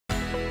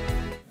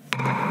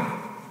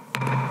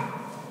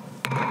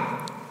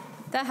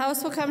The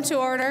House will come to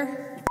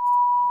order.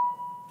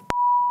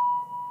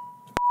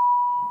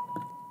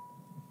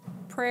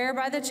 Prayer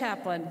by the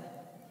chaplain.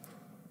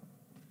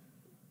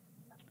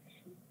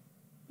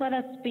 Let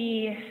us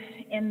be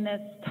in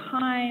this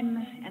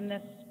time and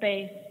this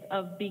space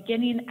of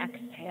beginning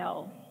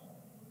exhale,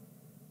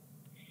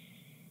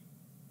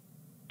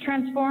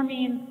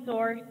 transforming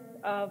source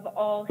of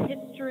all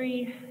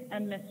history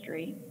and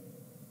mystery.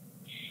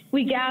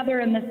 We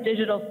gather in this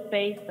digital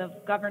space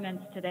of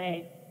governance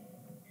today,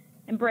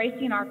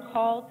 embracing our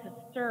call to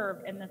serve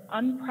in this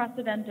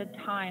unprecedented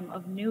time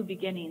of new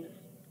beginnings.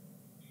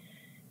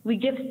 We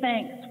give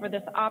thanks for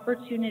this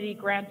opportunity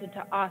granted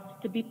to us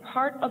to be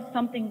part of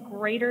something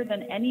greater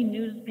than any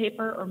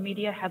newspaper or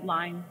media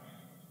headline,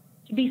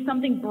 to be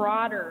something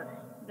broader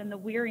than the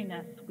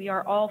weariness we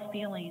are all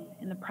feeling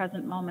in the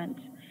present moment.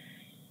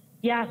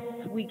 Yes,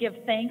 we give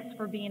thanks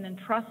for being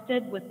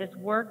entrusted with this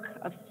work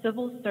of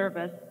civil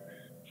service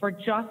for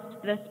just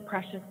this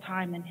precious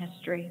time in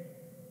history.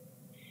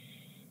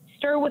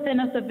 Stir within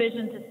us a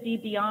vision to see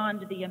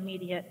beyond the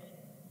immediate,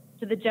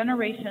 to the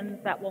generations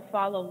that will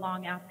follow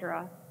long after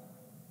us.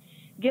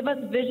 Give us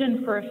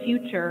vision for a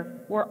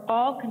future where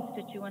all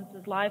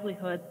constituents'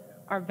 livelihoods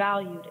are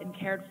valued and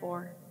cared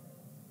for.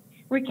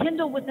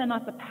 Rekindle within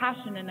us a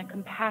passion and a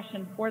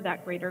compassion for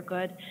that greater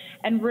good,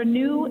 and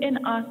renew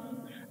in us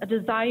a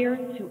desire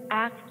to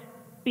act,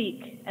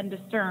 speak, and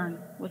discern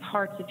with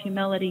hearts of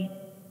humility.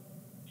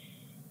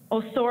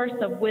 O source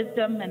of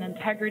wisdom and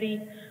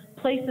integrity,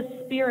 place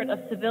a spirit of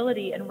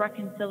civility and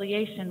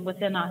reconciliation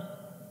within us.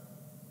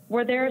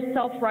 Where there is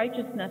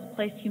self-righteousness,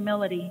 place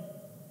humility.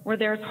 Where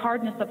there is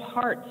hardness of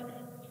heart,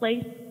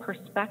 place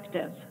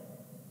perspective.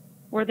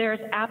 Where there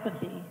is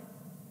apathy,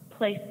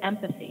 place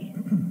empathy.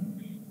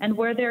 And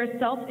where there is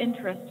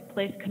self-interest,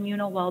 place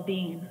communal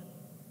well-being.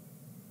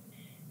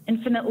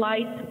 Infinite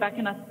light,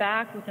 beckon us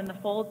back within the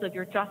folds of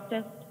your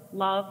justice,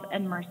 love,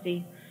 and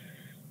mercy,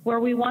 where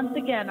we once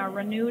again are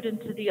renewed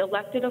into the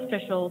elected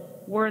officials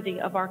worthy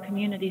of our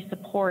community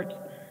support,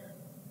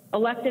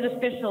 elected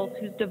officials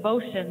whose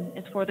devotion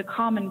is for the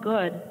common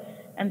good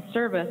and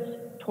service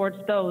towards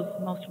those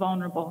most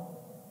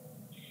vulnerable.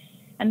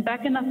 And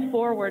beckon us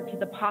forward to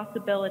the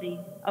possibility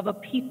of a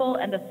people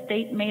and a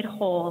state made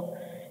whole,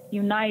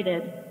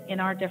 united in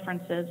our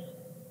differences.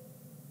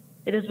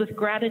 It is with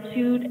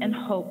gratitude and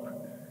hope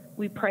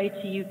we pray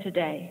to you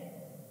today.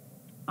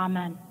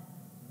 Amen.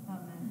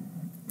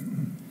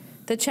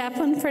 The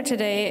chaplain for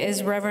today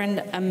is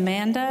Reverend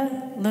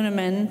Amanda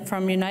Luneman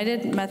from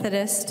United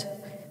Methodist,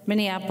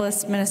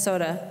 Minneapolis,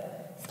 Minnesota.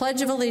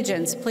 Pledge of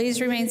Allegiance. Please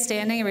remain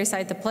standing and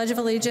recite the Pledge of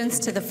Allegiance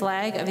to the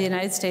flag of the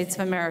United States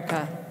of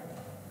America.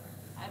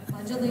 I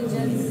pledge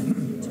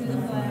allegiance to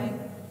the flag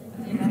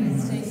of the United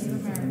States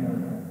of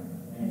America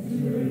and to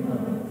the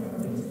republic for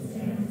which it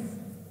stands,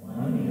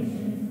 one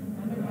nation,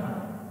 under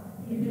God,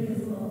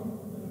 indivisible,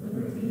 with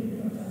liberty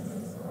and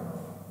justice for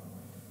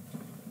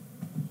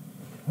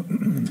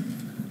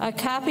all. A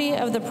copy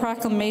of the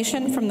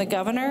proclamation from the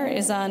governor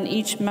is on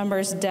each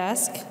member's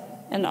desk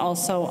and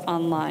also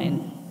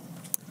online.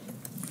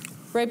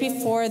 Right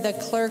before the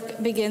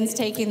clerk begins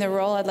taking the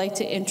roll, I'd like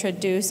to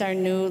introduce our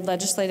new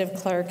legislative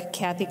clerk,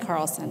 Kathy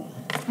Carlson.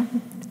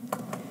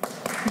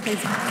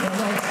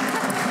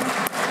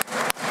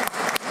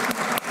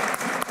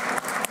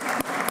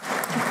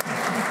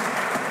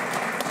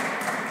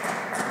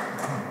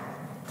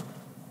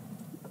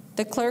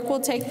 The clerk will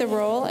take the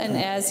roll, and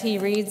as he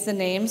reads the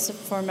names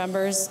for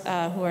members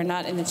who are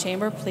not in the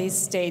chamber, please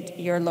state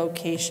your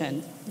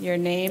location, your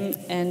name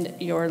and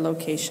your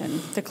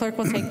location. The clerk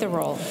will take the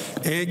roll.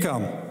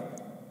 Acom.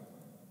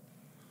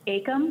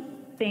 Acom,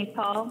 St.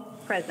 Paul,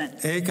 present.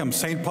 Acom,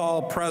 St.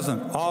 Paul,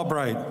 present.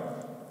 Albright.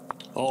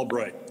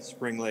 Albright,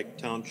 Spring Lake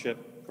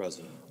Township,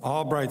 present.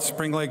 Albright,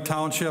 Spring Lake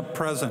Township,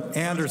 present.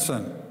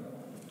 Anderson.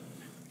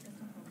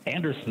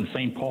 Anderson,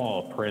 St.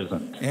 Paul,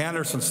 present.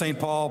 Anderson, St.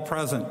 Paul,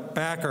 present.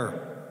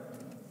 Backer.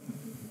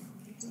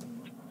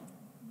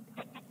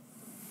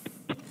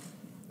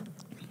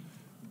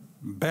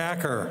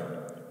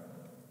 Backer.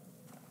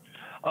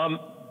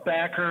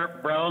 Backer,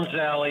 Browns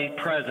Valley,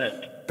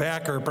 present.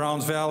 Backer,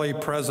 Browns Valley,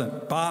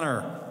 present.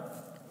 Bonner.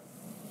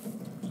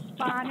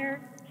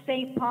 Bonner,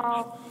 St.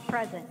 Paul,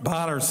 present.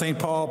 Bonner, St.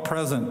 Paul,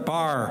 present.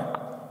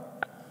 Barr.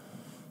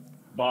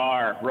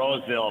 Barr,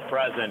 Roseville,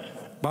 present.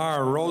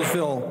 Barr,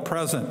 Roseville,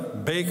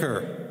 present.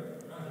 Baker.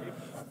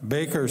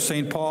 Baker,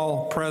 St.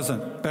 Paul,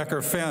 present.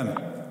 Becker Finn.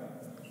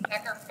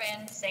 Becker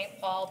Finn,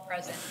 St. Paul,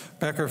 present.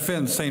 Becker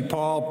Finn, St.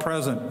 Paul,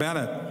 present.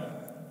 Bennett.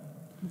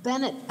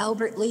 Bennett,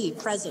 Albert Lee,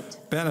 present.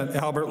 Bennett,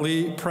 Albert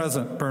Lee,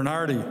 present.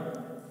 Bernardi.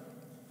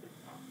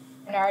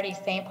 Bernardi,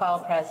 St. Paul,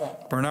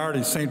 present.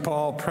 Bernardi, St.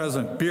 Paul,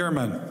 present.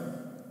 Bierman.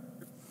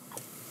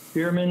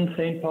 Bierman,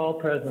 St. Paul,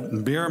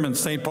 present. Bierman,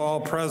 St.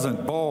 Paul,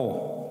 present.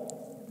 Bow.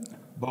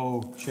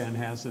 Bo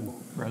Chanhassen,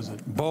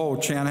 present. Bow,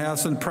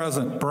 Chanhassen,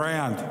 present.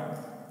 Brand.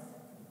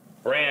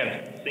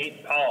 Brand,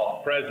 St.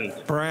 Paul,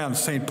 present. Brand,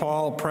 St.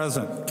 Paul,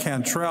 present.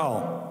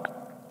 Cantrell.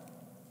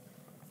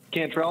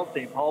 Cantrell,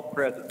 St. Paul,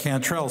 present.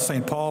 Cantrell,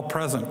 St. Paul,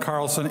 present.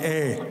 Carlson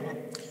A.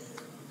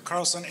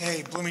 Carlson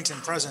A. Bloomington,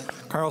 present.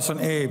 Carlson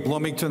A.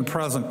 Bloomington,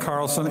 present.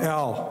 Carlson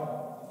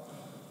L.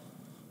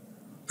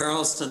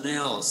 Carlson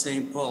L.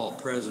 St. Paul,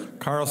 present.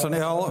 Carlson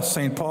L.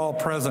 St. Paul,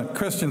 present.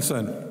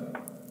 Christensen.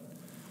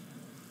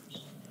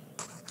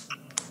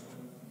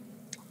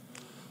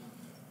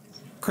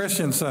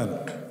 Christensen.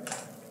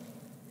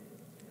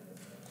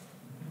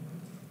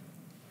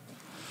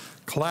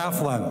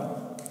 Claflin.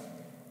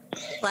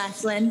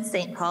 Claflin,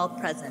 St. Paul,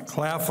 present.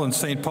 Claflin,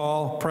 St.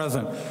 Paul,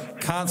 present.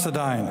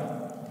 Considine.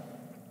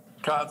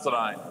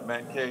 Considine,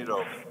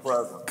 Mankato,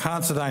 present.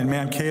 Considine,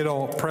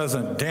 Mankato,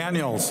 present.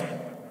 Daniels.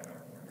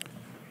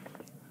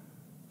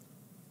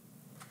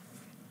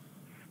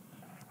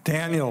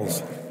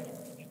 Daniels.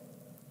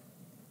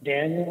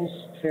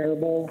 Daniels,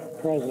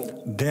 Faribault,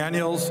 present.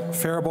 Daniels,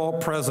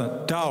 Faribault,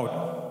 present.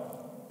 Doubt.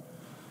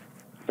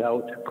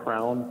 Doubt,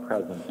 Crown,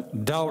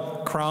 present.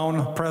 Doubt,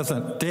 Crown,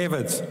 present.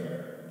 Davids.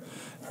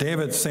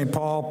 Davids, St.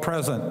 Paul,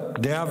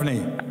 present.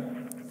 Davney.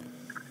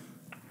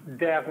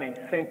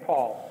 Davney, St.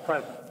 Paul,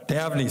 present.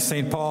 Davney,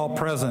 St. Paul,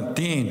 present.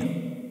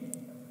 Dean.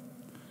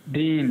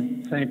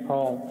 Dean, St.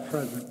 Paul,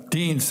 present.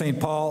 Dean, St.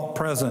 Paul,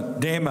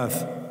 present.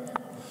 Damuth.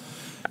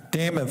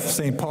 Damuth,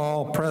 St.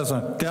 Paul,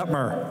 present.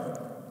 Detmer.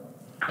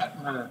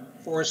 Detmer,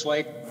 Forest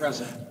Lake,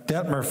 present.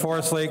 Detmer,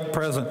 Forest Lake,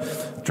 present.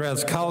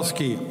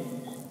 Drazkowski.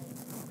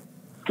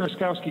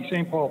 Drazkowski,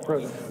 St. Paul,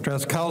 present.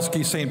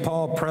 Drazkowski, St.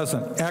 Paul,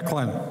 present.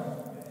 Eklund.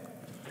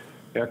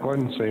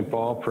 Eklund, St.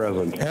 Paul,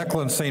 present.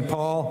 Eklund, St.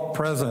 Paul,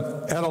 present.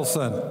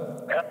 Edelson.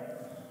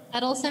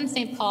 Edelson,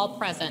 St. Paul,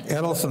 present.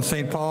 Edelson,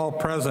 St. Paul,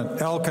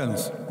 present.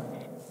 Elkins.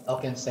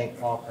 Elkins, St.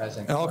 Paul,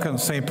 present.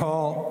 Elkins, St.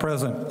 Paul,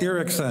 present.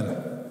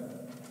 Erickson.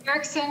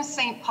 Erickson,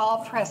 St.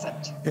 Paul,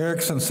 present.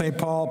 Erickson, St.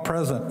 Paul,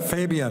 present.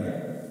 Fabian.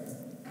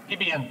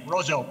 Fabian,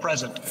 Rozo,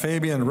 present.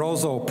 Fabian,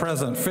 Rozo,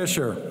 present.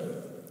 Fisher.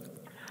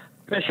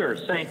 Fisher,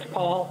 St.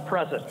 Paul,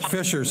 present.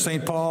 Fisher,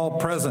 St. Paul,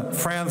 present.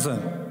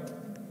 Franzen.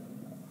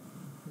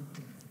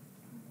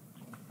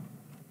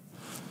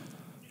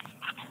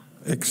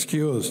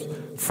 Excused.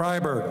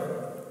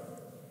 Freiberg.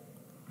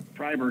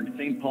 Freiberg,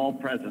 St. Paul,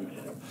 present.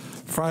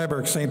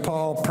 Freiberg, St.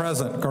 Paul,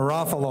 present.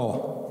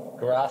 Garofalo.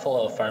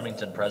 Garofalo,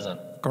 Farmington, present.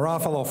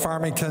 Garofalo,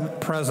 Farmington,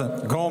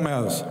 present.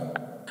 Gomez.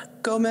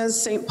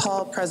 Gomez, St.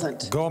 Paul,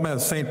 present.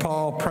 Gomez, St.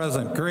 Paul,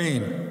 present.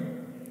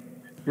 Green.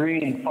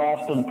 Green,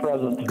 Foston,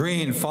 present.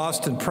 Green,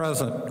 Foston,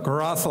 present.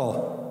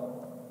 Grossel.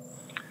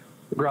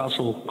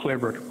 Grossel,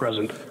 Clearbrook,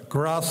 present.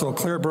 Grossel,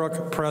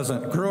 Clearbrook,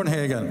 present.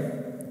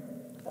 Gruenhagen.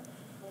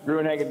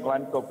 Gruenhagen,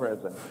 Glencoe,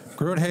 present.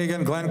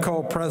 Gruenhagen,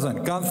 Glencoe,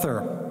 present.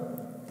 Gunther.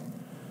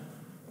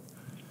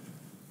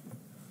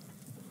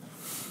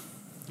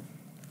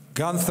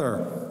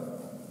 Gunther.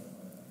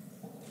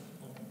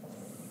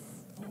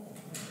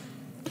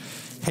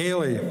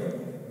 Haley.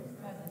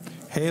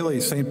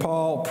 Haley, St.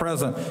 Paul,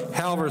 present.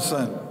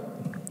 Halverson.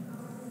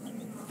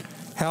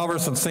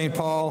 Halverson, St.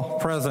 Paul,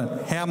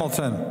 present.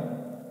 Hamilton.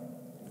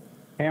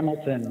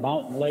 Hamilton,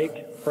 Mountain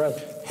Lake,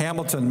 present.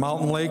 Hamilton,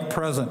 Mountain Lake,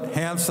 present.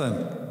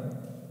 Hanson.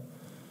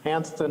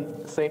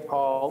 Hanston, St.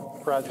 Paul,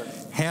 present.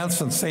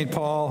 Hanson, St.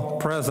 Paul,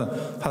 present.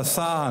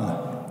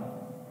 Hassan.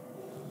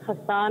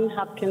 Hassan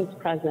Hopkins,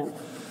 present.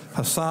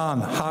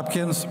 Hassan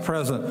Hopkins,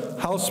 present.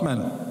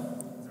 Houseman.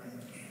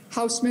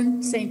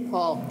 Houseman, St.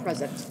 Paul,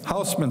 present.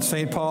 Houseman,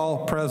 St.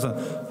 Paul,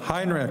 present.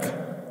 Heinrich.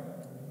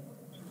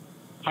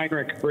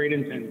 Heinrich,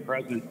 Bradenton,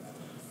 present.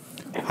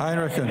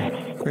 Heinrich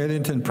and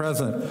Bradenton,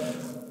 present.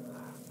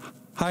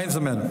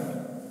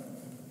 Heinzman.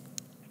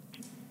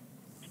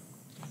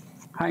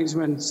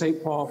 Heinzman,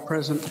 St. Paul,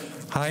 present.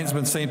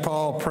 Heinzman, St.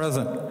 Paul,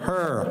 present.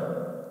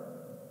 Her.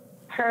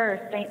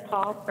 Her, St.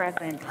 Paul,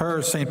 present.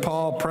 Her, St.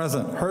 Paul,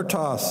 present.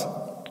 Hertos.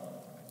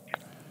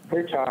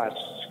 Hertos,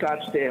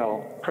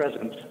 Scottsdale,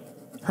 present.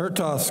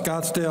 Hertos,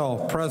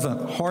 Scottsdale, present.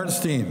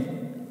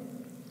 Hornstein.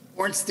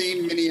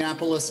 Hornstein,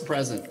 Minneapolis,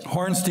 present.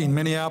 Hornstein,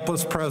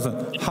 Minneapolis,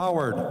 present.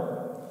 Howard.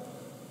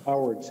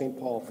 Howard, St.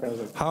 Paul,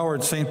 present.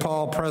 Howard, St.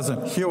 Paul,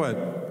 present. Hewitt.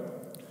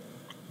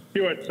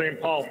 Hewitt, St.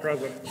 Paul,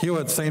 present.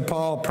 Hewitt, St.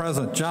 Paul,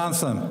 present.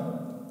 Johnson.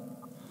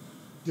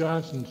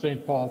 Johnson,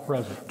 St. Paul,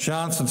 present.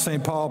 Johnson,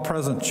 St. Paul,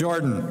 present.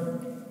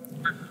 Jordan.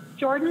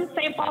 Jordan,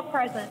 St. Paul,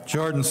 present.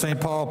 Jordan,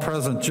 St. Paul,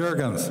 present.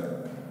 Jurgens.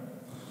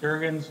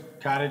 Jurgens,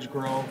 Cottage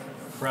Grove,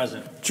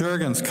 present.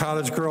 Jurgens,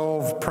 Cottage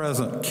Grove,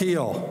 present.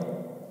 Keel.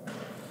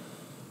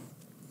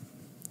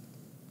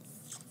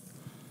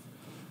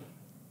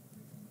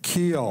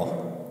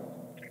 Keel.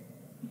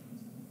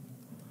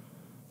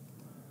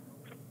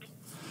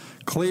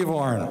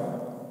 Cleavorn.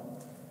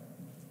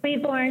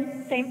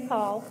 Cleaborn, St.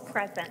 Paul,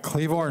 present.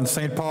 Cleavorn,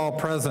 St. Paul,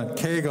 present.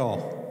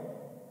 Cagle.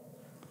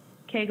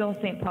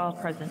 Cagle, St. Paul,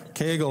 present.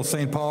 Cagle,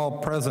 St. Paul,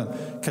 present.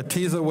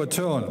 Katiza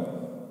Wattoon.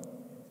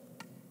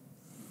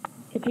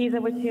 Katiza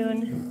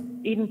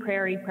Wattoon, Eden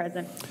Prairie,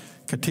 present.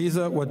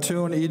 Katiza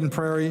Wattoon, Eden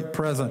Prairie,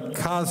 present.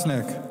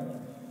 Kosnick.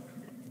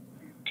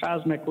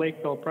 Cosmic,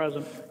 Lakeville,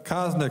 present.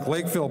 Kosnick,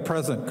 Lakeville,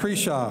 present.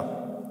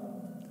 Creshaw.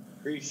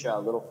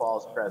 Creshaw, Little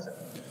Falls, present.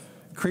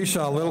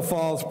 Creshaw, Little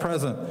Falls,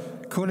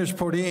 present. Kunish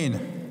Podine.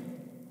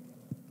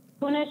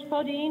 Kunish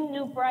Podine,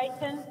 New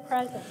Brighton,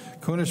 present.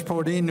 Kunish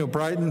Podine, New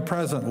Brighton,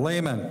 present.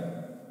 Lehman.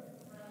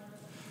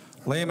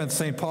 Lehman,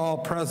 St. Paul,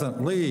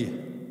 present. Lee.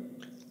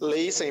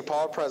 Lee, St.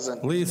 Paul,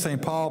 present. Lee, St.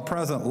 Paul,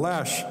 present.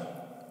 Lesh.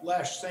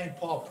 Lesh, St.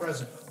 Paul,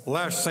 present.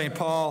 Lesh, St.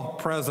 Paul,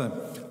 present.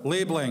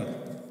 Liebling.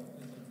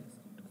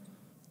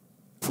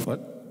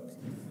 What?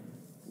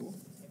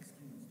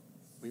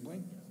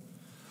 Liebling?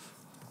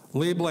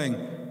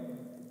 Liebling,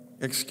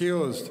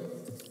 excused.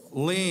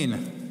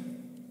 Lean.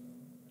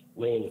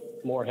 Lean,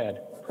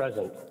 Moorhead,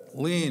 present.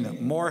 Lean,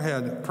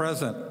 Moorhead,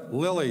 present.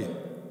 Lily.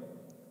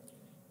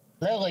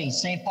 Lily,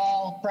 St.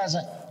 Paul,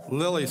 present.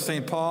 Lily,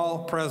 St.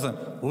 Paul,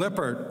 present.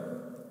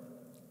 Lippert.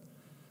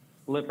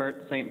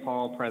 Lippert, St.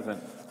 Paul,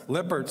 present.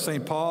 Lippert,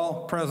 St.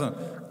 Paul, present.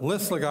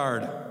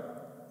 Lislegard.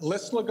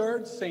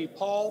 Lislegard, St.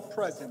 Paul,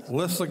 present.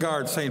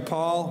 Lislegard, St.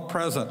 Paul,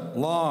 present.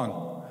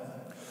 Long.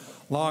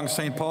 Long,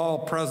 St. Paul,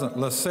 present.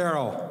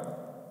 Lucero.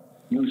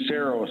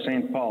 Lucero,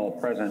 St. Paul,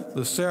 present.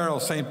 Lucero,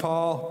 St.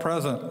 Paul,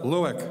 present.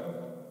 Lewick.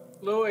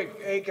 Lewick,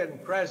 Aiken,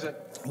 present.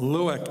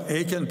 Lewick,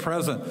 Aiken,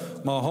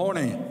 present.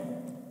 Mahoney.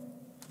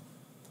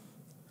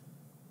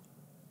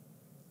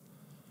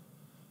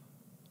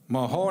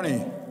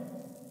 Mahoney.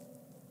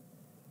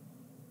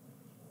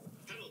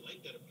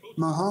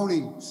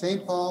 Mahoney,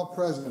 St. Paul,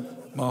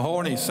 present.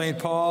 Mahoney, St.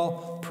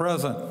 Paul,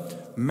 present.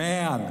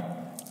 Mann,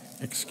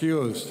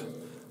 excused.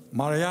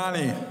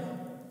 Mariani.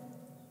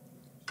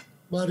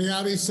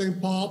 Mariani,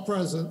 St. Paul,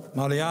 present.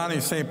 Mariani,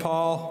 St.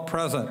 Paul,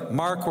 present.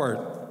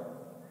 Marquardt.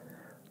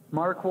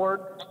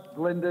 Marquardt,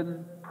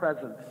 Glendon,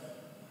 present.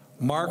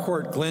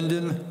 Marquardt,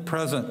 Glendon,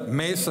 present.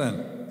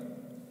 Mason.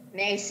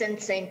 Mason,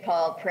 St.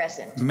 Paul,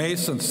 present.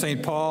 Mason,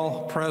 St.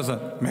 Paul,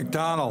 present.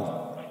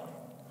 McDonald.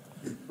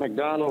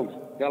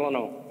 McDonald,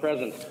 Delano,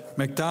 present.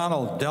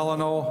 McDonald,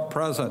 Delano,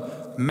 present.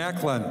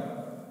 Mecklin.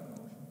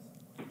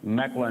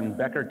 Mecklin,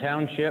 Becker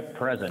Township,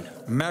 present.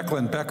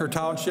 Mecklin, Becker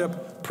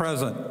Township,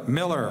 present.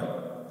 Miller.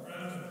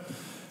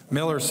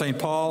 Miller, St.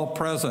 Paul,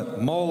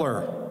 present.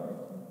 Moeller.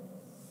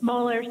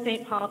 Moeller,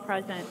 St. Paul,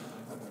 present.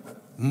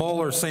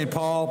 Moeller, St.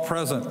 Paul,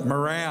 present.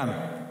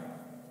 Moran.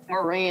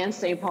 Moran,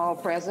 St. Paul,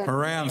 present.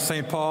 Moran,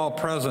 St. Paul,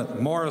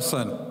 present.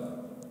 Morrison.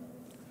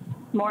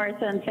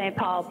 Morrison, St.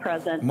 Paul,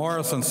 present.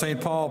 Morrison,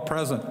 St. Paul,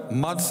 present.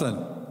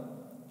 Munson.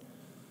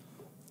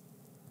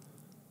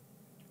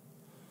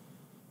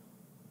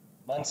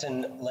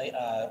 Munson,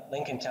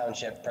 Lincoln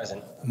Township,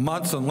 present.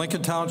 Munson,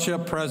 Lincoln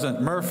Township,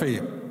 present. Murphy.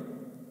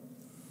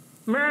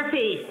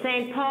 Murphy,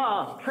 St.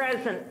 Paul,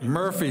 present.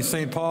 Murphy,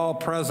 St. Paul,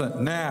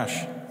 present.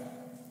 Nash.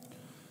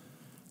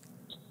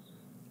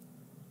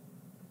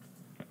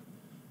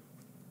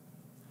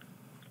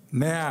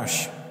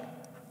 Nash.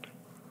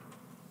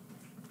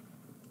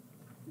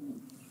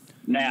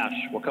 Nash,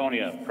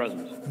 Waconia,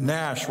 present.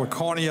 Nash,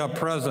 Waconia,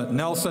 present.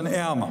 Nelson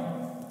M.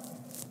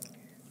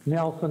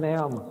 Nelson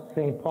M.,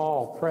 St.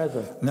 Paul,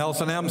 present.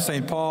 Nelson M.,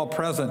 St. Paul,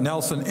 present.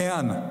 Nelson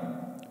N.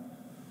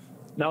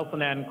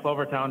 Nelson N.,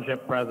 Clover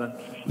Township, present.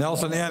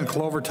 Nelson N.,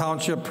 Clover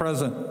Township,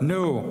 present.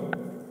 New.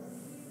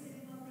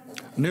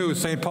 New,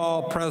 St.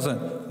 Paul,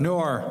 present.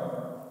 Noor.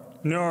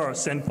 Noor,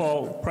 St.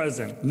 Paul,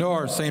 present.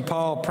 Noor, St.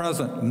 Paul,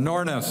 present.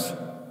 Nornis.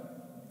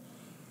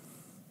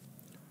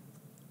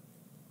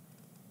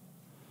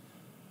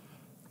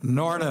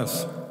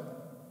 Nornis.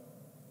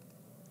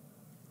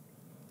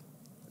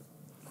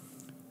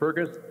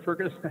 Fergus,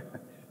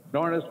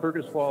 Nornis,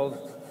 Fergus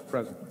Falls,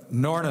 present.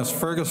 Nornis,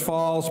 Fergus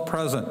Falls,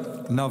 present.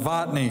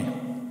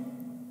 Novotny.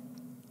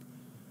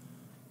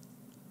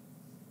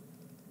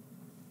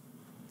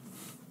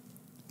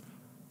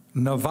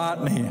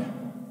 Novotny.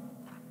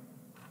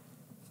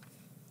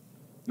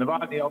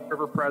 Novotny, Elk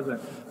River,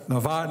 present.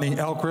 Novotny,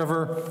 Elk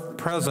River,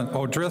 present.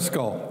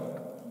 O'Driscoll.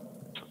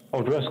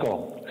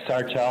 O'Driscoll,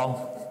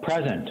 Sartell,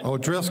 present.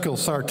 O'Driscoll,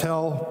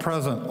 Sartell,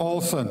 present.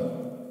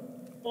 Olson.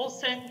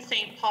 Olson,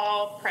 St.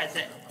 Paul,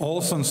 present.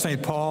 Olson,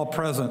 St. Paul,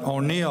 present.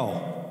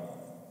 O'Neill.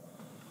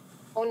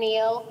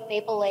 O'Neill,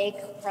 Maple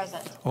Lake,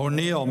 present.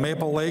 O'Neill,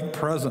 Maple Lake,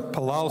 present.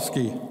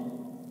 Pulowski.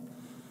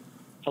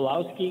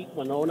 Pulowski,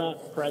 Winona,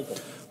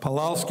 present.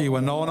 Pulowski,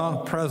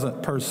 Winona,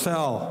 present.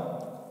 Purcell.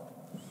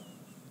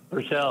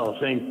 Purcell,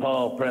 St.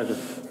 Paul,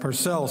 present.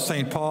 Purcell,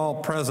 St. Paul,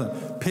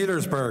 present.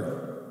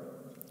 Petersburg.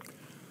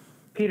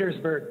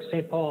 Petersburg,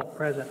 St. Paul,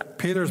 present.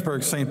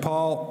 Petersburg, St.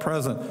 Paul,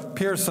 present.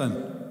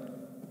 Pearson.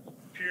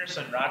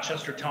 Pearson,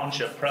 Rochester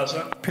Township,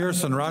 present.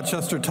 Pearson,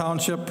 Rochester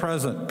Township,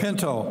 present.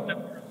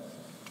 Pinto.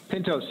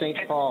 Pinto,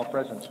 St. Paul,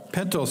 present.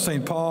 Pinto,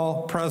 St.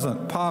 Paul,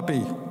 present.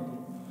 Poppy.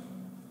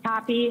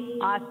 Poppy,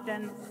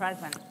 Austin,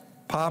 present.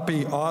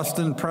 Poppy,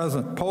 Austin,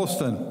 present.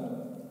 Poston.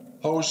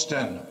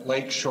 Poston,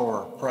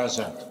 Lakeshore,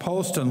 present.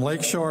 Poston,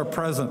 Lakeshore,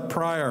 present.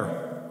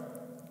 Pryor.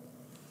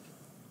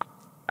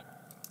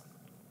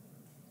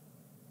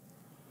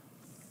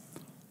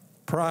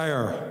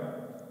 Pryor.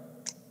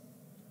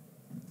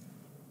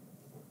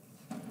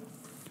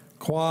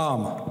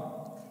 Quam.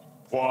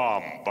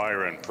 Quam,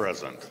 Byron,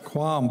 present.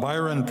 Quam,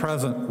 Byron,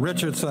 present.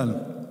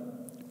 Richardson.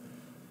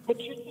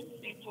 Richardson,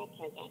 St. Paul,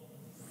 present.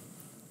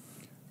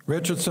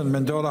 Richardson,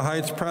 Mendota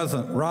Heights,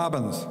 present.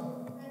 Robbins.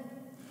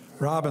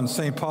 Robbins,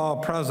 St. Paul,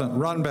 present.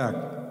 Runbeck.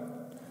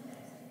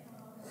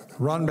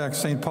 Runbeck,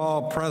 St.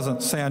 Paul, present.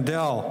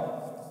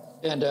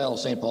 Sandell. Sandell,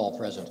 St. Paul,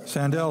 present.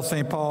 Sandell,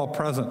 St. Paul,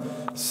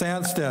 present.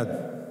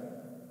 Sandsted.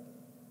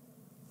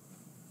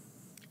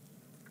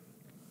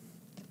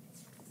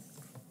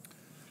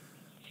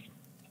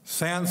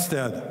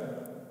 Sandsted.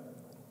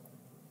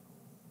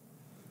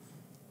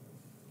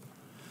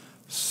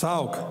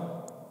 Sauk.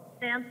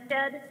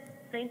 Sandsted,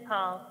 St.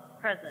 Paul,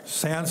 present.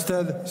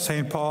 Sandsted,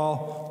 St.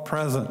 Paul,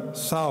 present.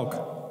 Sauk.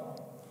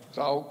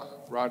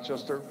 Sauk,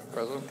 Rochester,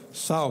 present.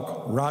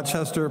 Sauk,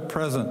 Rochester,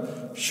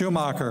 present.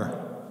 Schumacher.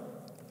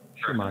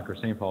 Schumacher,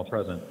 St. Paul,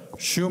 present.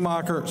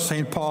 Schumacher,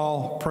 St.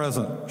 Paul,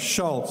 present.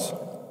 Schultz.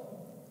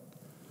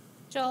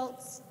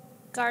 Schultz,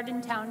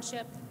 Garden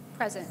Township,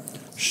 present.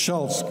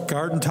 Schultz,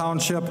 Garden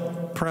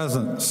Township,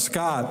 present.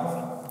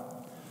 Scott.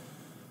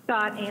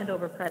 Scott,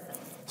 Andover, present.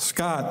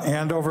 Scott,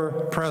 Andover,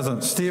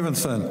 present.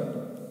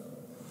 Stevenson.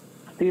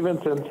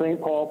 Stevenson,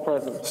 St. Paul,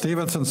 present.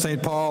 Stevenson,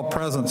 St. Paul,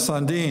 present.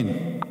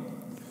 Sundin.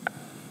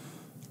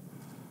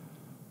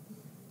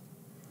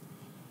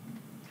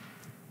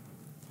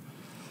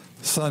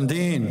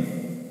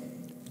 Sundin.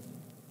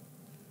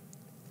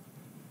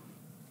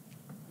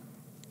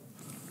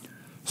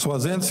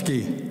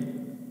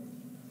 Swazinski.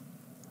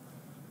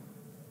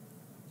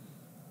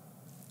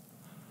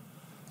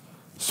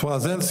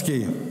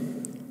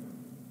 Swazinski.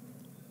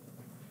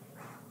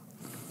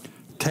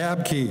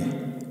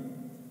 Tabke.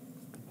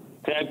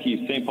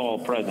 Tabke, St. Paul,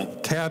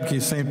 present.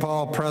 Tabke, St.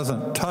 Paul,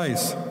 present.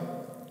 Tice.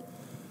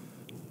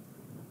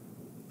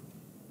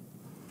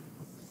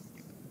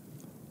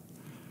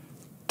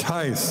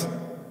 Tice.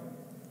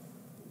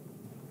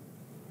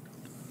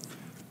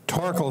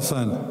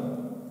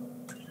 Torkelson.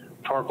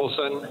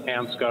 Torkelson,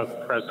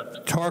 Hanska,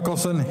 present.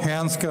 Torkelson,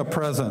 Hanska,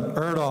 present.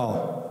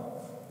 Erdahl.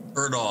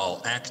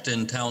 Erdahl,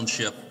 Acton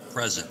Township,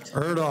 present.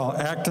 Erdahl,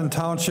 Acton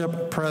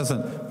Township,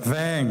 present.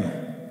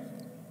 Vang.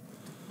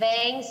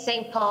 Vang,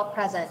 St. Paul,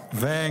 present.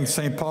 Vang,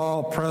 St.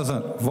 Paul,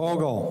 present.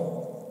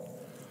 Vogel.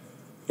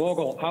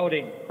 Vogel,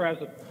 Outing,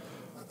 present.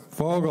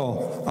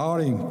 Vogel,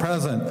 Outing,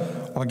 present.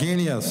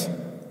 Wagenius.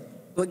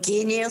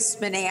 Wagenius,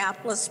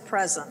 Minneapolis,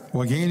 present.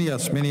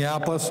 Wagenius,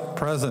 Minneapolis,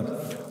 present.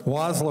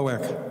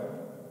 Woslowick.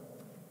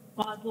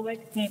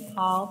 Oslowick, St.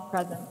 Paul,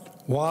 present.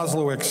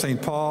 Woslowick,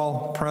 St.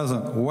 Paul,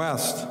 present.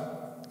 West.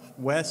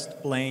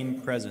 West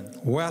Blaine,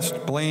 present.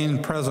 West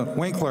Blaine, present.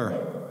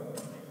 Winkler.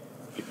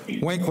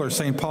 Winkler,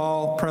 St.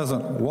 Paul,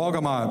 present.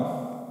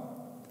 Walgamot.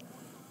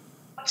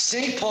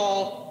 St.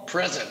 Paul,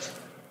 present.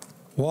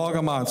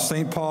 Walgamot,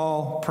 St.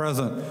 Paul,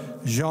 present.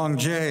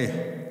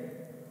 Zhangjiai.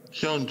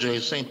 J.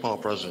 St. Paul,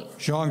 present.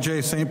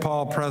 Zhangjiai, St.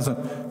 Paul, present.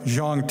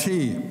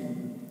 Zhangti.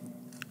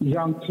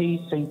 Young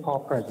T, St. Paul,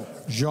 present.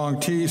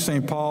 Zhangti,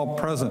 St. Paul,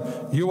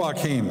 present.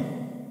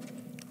 Joachim.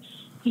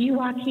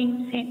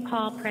 Joachim, St.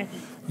 Paul,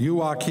 present.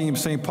 Joachim,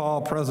 St.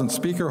 Paul, present.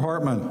 Speaker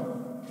Hartman.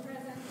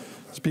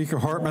 Speaker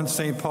Hartman,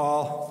 St.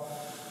 Paul,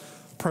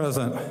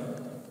 present.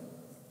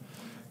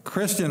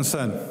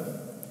 Christensen.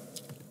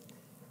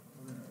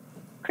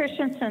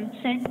 Christensen,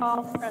 St.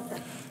 Paul,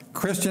 present.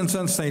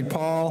 Christensen, St.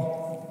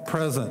 Paul,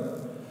 present.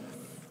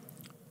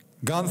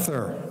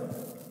 Gunther.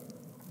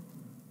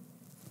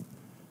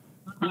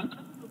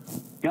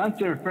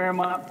 Gunther,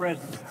 Fairmont,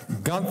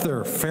 present.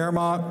 Gunther,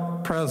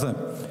 Fairmont, present.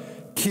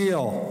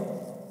 Keel.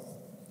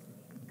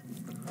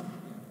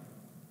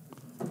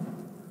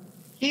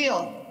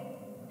 Keel,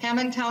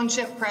 Hammond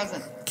Township,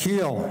 present.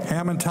 Keel,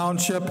 Hammond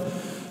Township,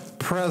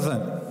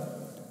 present.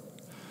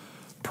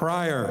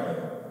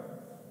 Pryor.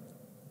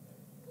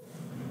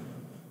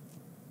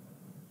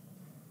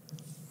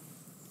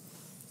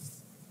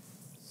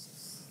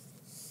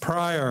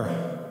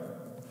 Pryor.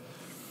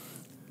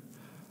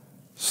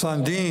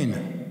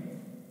 Sundin.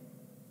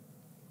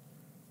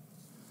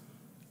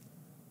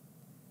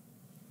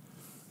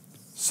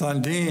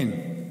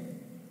 Sundin.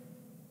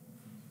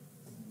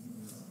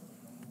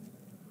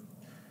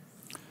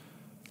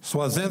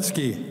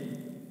 Swazinski.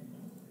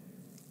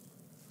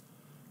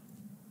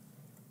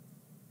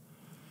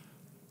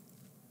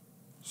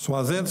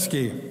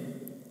 Swazinski.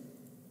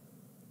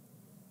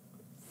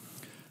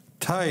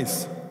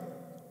 Tice.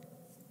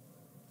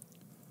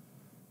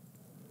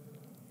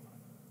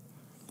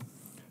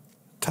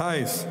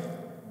 Tice.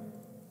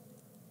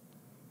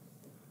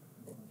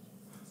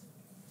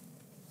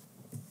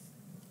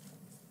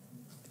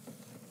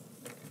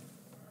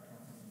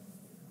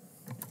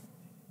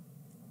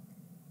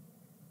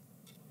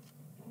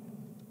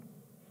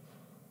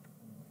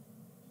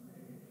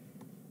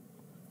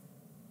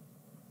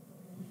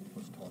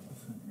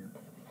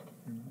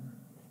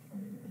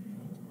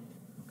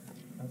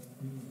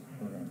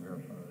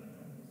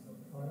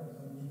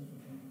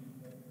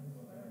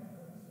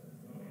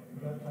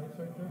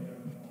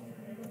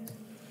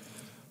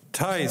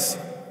 Tice.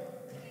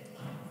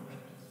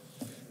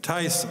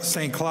 Tice,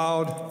 St.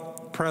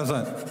 Cloud,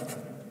 present.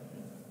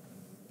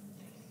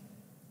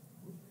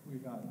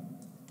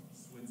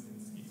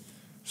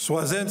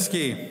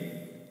 Swazinski.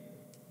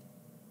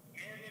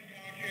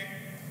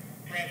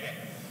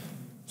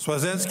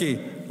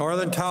 Swazinski,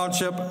 Northern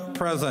Township,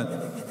 present.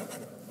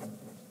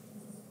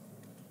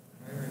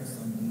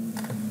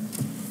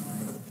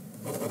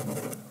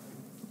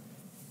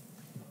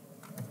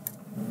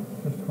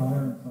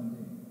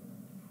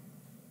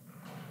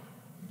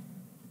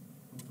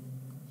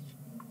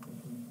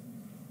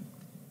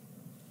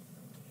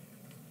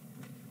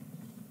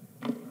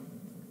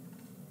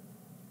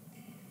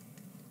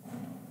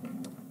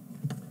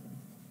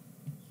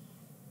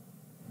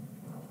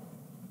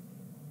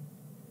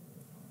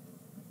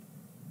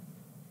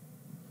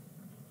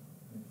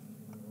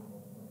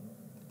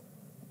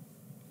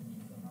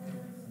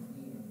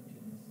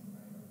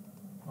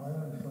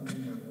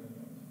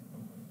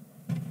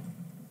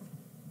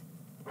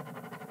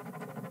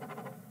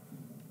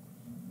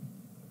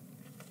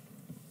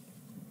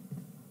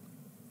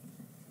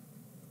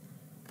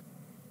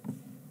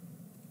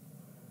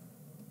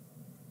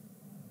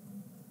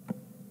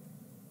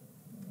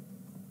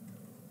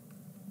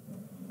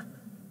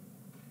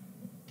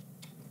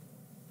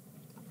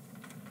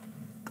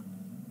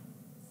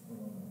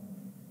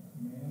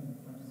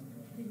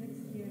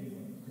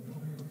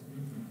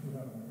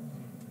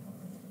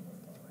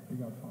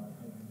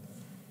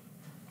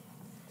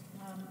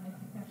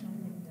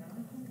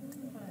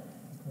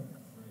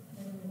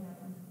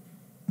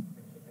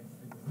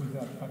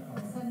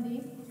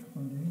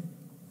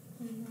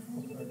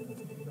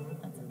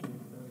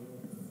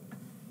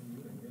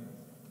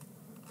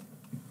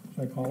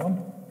 Should I call him?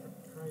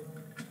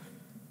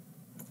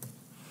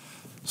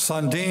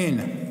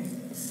 Sundin.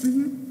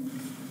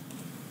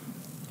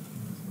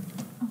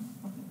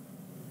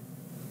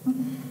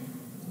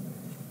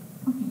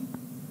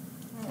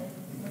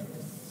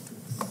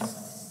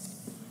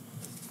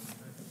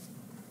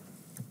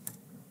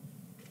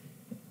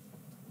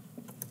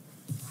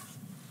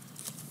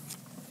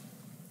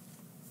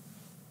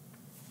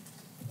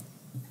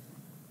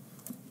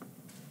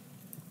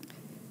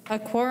 A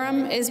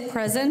quorum is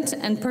present,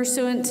 and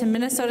pursuant to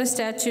Minnesota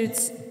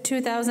Statutes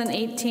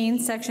 2018,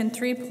 Section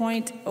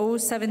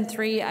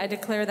 3.073, I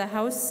declare the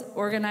House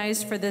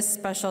organized for this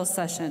special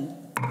session.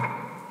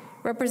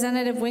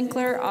 Representative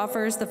Winkler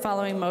offers the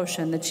following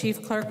motion. The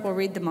Chief Clerk will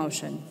read the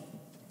motion.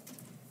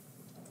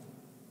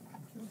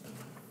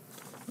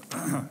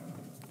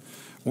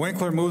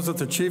 Winkler moves that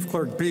the Chief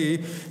Clerk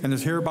be and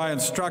is hereby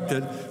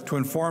instructed to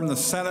inform the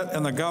Senate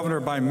and the Governor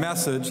by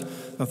message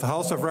that the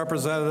House of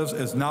Representatives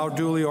is now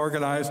duly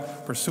organized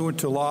pursuant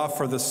to law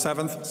for the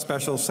 7th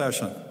special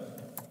session.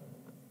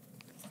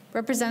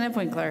 Representative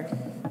Winkler.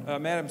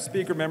 Madam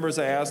Speaker, members,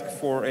 I ask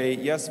for a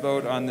yes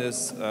vote on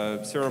this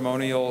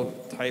ceremonial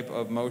type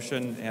of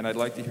motion, and I'd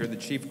like to hear the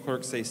Chief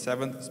Clerk say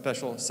 7th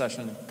special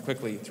session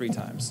quickly 3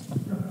 times.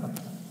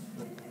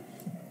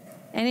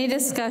 Any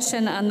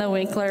discussion on the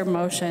Winkler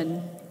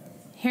motion?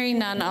 Hearing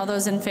none, all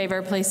those in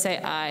favor, please say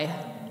aye.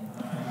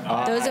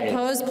 Aye. Those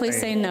opposed, please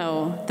say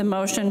no. The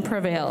motion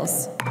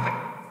prevails.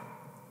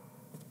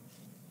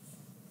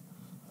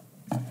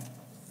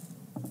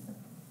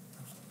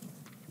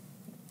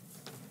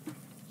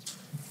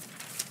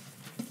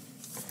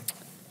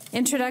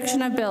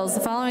 Introduction of bills.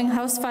 The following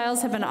House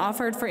files have been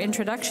offered for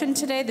introduction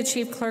today. The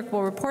Chief Clerk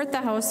will report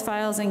the House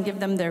files and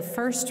give them their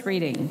first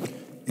reading.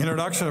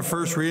 Introduction of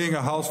first reading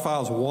of House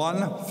Files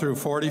 1 through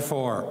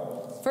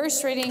 44.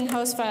 First reading,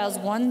 House Files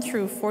 1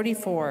 through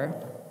 44.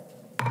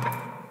 Do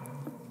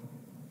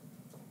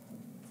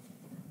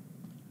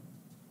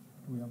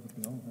we have the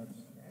bill? Do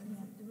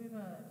we have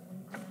a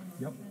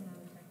Yep.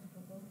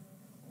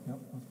 Yep,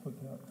 let's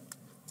put that.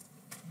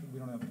 We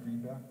don't have the green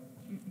back?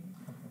 Okay,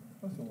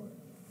 let's go with it.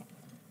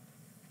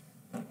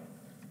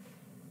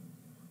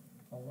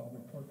 I'll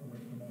report the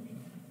weight of the motion.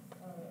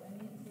 I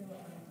need to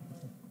let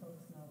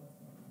folks know what's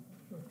going on.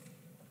 Sure.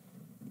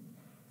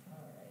 All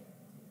right.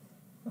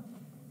 Do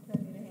I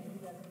need a hand? You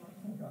got the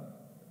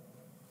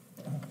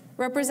motion?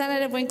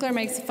 Representative Winkler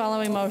makes the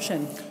following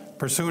motion.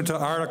 Pursuant to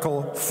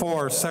Article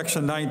 4,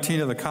 Section 19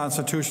 of the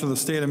Constitution of the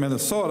State of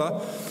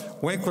Minnesota,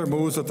 Winkler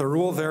moves that the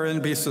rule therein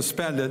be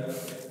suspended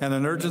and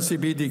an urgency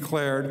be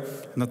declared,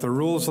 and that the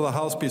rules of the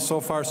House be so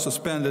far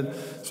suspended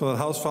so that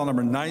House File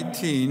number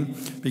 19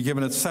 be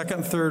given its second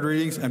and third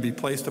readings and be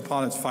placed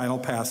upon its final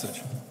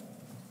passage.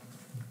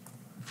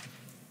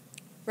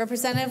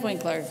 Representative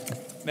Winkler.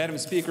 Madam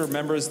Speaker,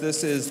 members,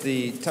 this is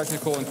the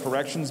Technical and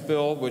Corrections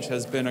Bill, which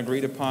has been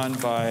agreed upon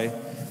by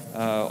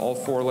all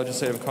 4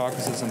 legislative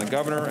caucuses and the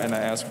Governor, and I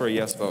ask for a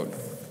yes vote.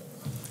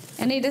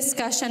 Any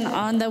discussion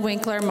on the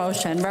Winkler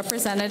motion?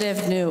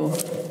 Representative New.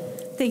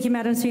 Thank you,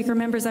 Madam Speaker.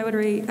 Members, I would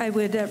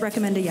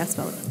recommend a yes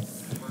vote.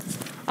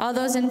 All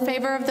those in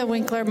favor of the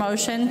Winkler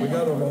motion? We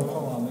got a roll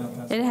call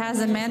on that. It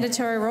has a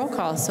mandatory roll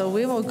call, so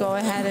we will go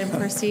ahead and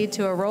proceed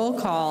to a roll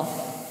call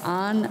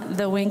on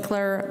the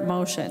Winkler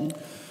motion.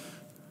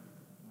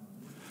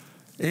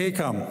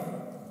 Acom.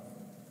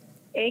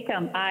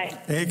 Acom, aye.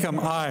 Acom,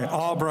 aye.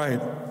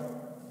 Albright.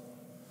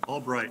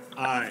 Albright,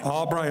 aye.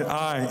 Albright,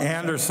 aye.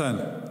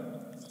 Anderson.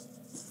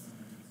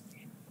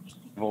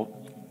 Vote.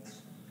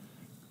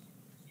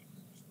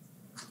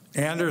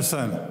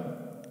 Anderson.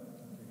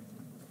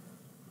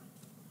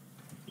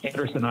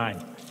 Anderson, aye.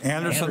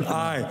 Anderson,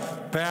 aye.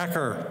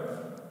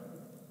 Backer.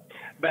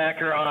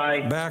 Backer,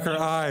 aye. Backer,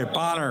 aye.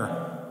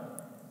 Bonner.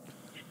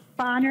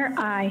 Bonner,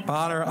 aye.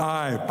 Bonner,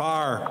 aye.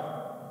 Barr.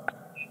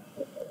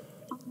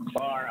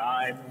 Barr,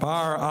 aye.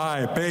 Barr,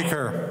 aye.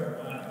 Baker.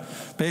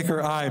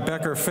 Baker, aye.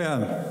 Becker,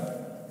 Finn.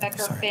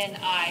 Becker, Finn,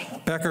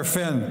 aye. Becker,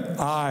 Finn,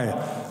 aye.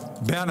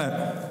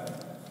 Bennett.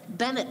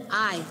 Bennett,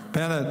 aye.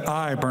 Bennett,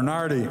 aye.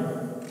 Bernardi.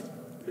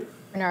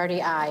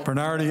 Bernardi, aye.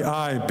 Bernardi,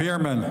 aye.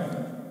 Bierman.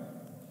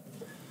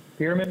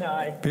 Bierman,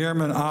 aye.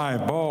 Bierman, aye.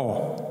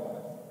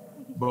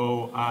 Bow.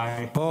 Bow,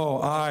 aye.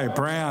 Bow, aye.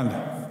 Brand.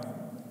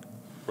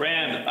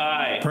 Brand,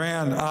 aye.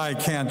 Brand, aye.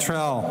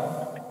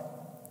 Cantrell.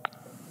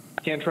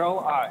 Cantrell,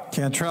 aye.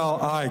 Cantrell,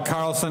 aye.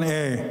 Carlson,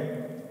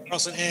 A.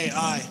 Carlson A,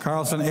 aye.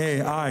 Carlson,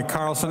 A, aye.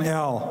 Carlson,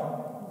 L.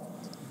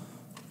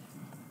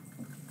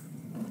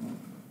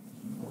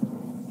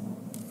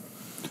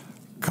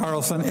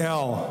 Carlson,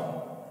 L.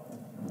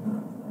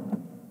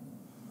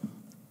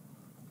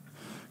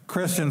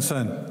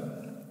 Christensen.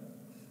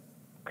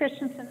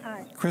 Christensen,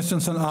 aye.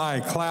 Christensen, aye.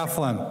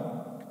 Claflin.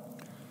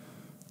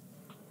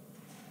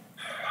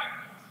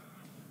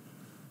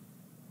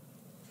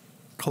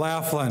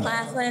 Claflin.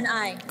 Claflin,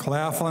 aye.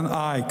 Claflin,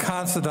 aye.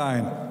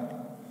 Considine.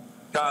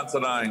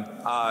 Considine,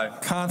 aye.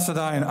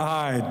 Considine,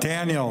 aye.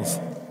 Daniels.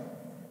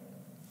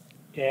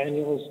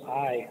 Daniels,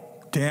 aye.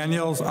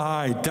 Daniels,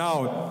 aye.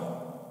 Doubt.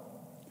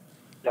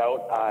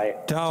 Doubt, aye.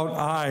 Doubt,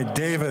 aye.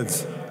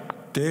 Davids.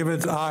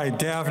 Davids, aye.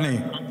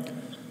 Davney.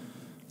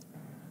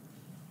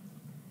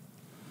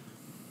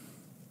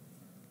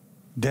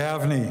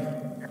 Davney.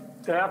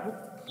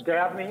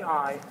 Dabney,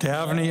 aye.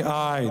 Davney,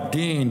 aye.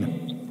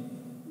 Dean.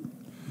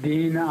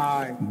 Dean,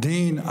 aye.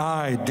 Dean,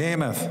 aye.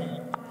 Damath.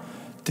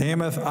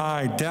 Damath,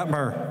 aye.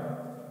 Detmer.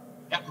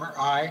 Detmer,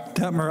 aye.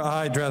 Detmer,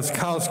 aye.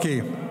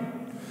 Drazkowski.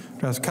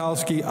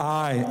 Drazkowski,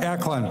 aye.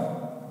 Eklund.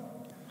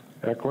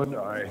 Eklund,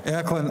 aye.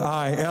 Eklund,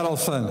 aye.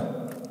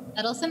 Edelson.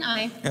 Edelson,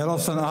 aye.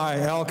 Edelson, aye.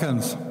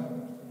 Elkins.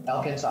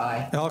 Elkins,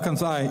 aye.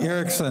 Elkins, aye.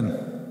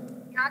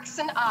 Erickson.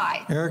 Erickson,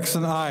 aye.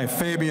 Erickson, aye.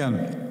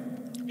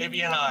 Fabian.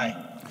 Fabian, aye.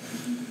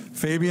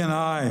 Fabian,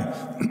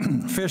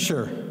 aye.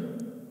 Fisher.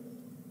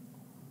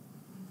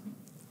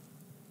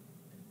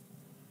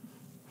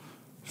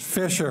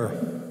 Fisher.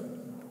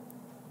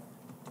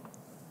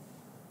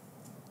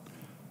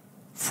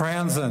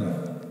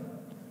 Franzen.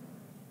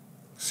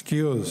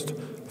 Excused.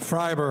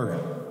 Freiberg.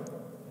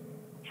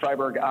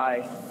 Freiberg,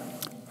 aye.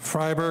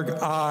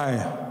 Freiberg,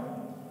 aye.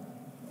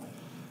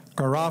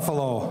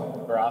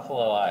 Garofalo.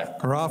 Garofalo, aye.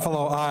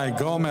 Garofalo, aye.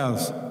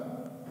 Gomez.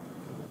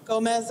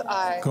 Gomez,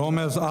 aye.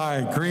 Gomez,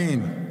 aye.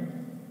 Green.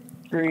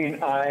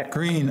 Green, aye.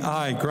 Green,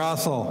 aye.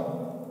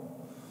 Grossel.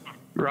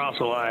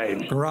 Grossel, aye.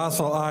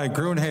 Grossel, aye.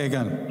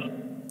 Grunhagen.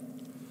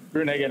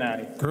 Grunegan,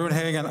 aye.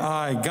 Grunhagen,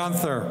 aye.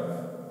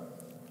 Gunther.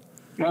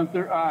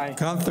 Gunther, aye.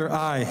 Gunther,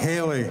 aye.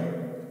 Haley.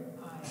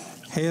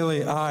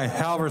 Haley, aye.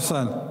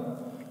 Halverson.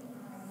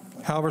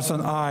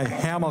 Halverson, aye.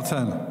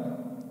 Hamilton.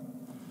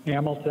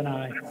 Hamilton,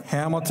 aye.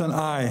 Hamilton,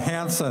 aye.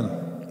 Hanson.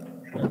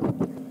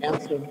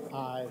 Hanson,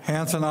 aye.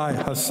 Hanson, aye.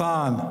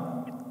 Hassan.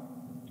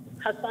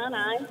 Hassan,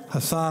 aye.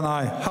 Hassan,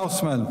 aye.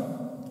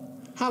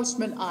 Hausman.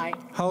 Houseman, aye.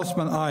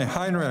 Hausman, aye.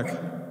 Heinrich.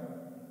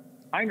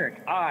 Heinrich,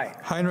 aye.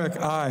 Heinrich,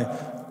 aye.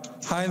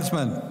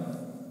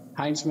 Heinzman.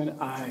 Heinzman,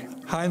 aye.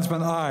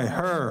 Heinzman, aye.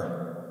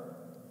 Herr.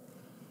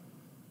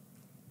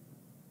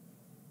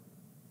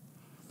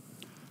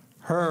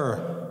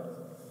 Herr.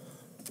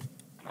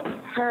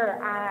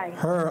 Her, aye.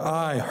 Herr,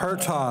 aye.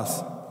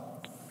 Hertos.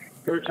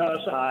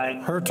 Hertos,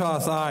 aye.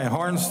 Hertos, aye.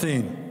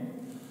 Hornstein.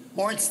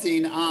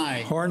 Ornstein,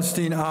 aye.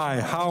 Hornstein, aye.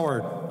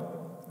 Howard.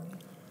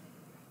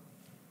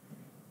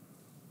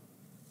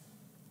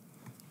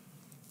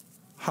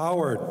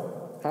 Howard.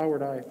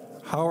 Howard, aye.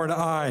 Howard,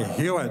 aye.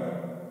 Hewitt.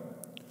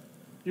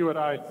 Hewitt,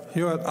 aye.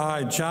 Hewitt,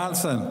 aye.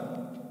 Johnson.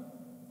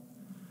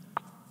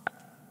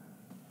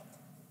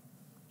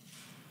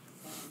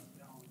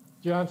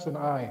 Johnson,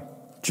 aye.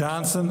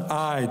 Johnson,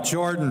 aye.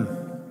 Jordan.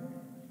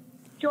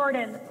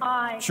 Jordan,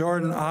 aye.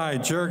 Jordan, aye.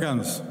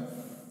 Jurgens.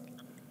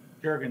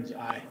 Jurgens,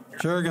 aye.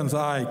 Jurgens,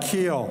 aye.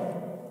 Keel.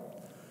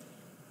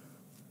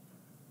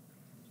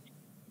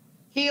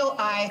 Heel,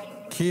 aye.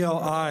 Keel,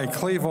 aye.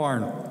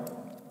 Cleavorn.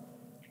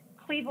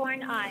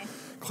 Cleveland, aye.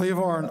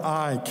 Cleavorn,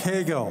 aye.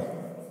 Cagle.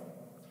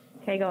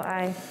 Cagle,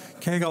 aye.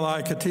 Cagle,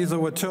 aye. Katiza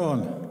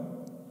Wattoon.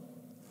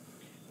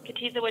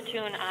 Katiza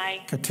Wattoon,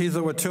 aye.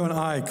 Katiza Wattoon,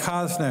 aye.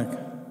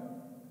 Kosnick.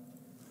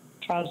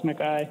 Cosmic,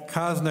 aye.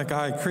 Kosnick,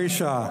 aye.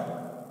 Kreshaw.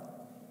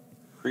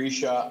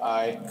 Kresha,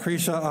 aye.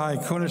 Kreshaw, aye.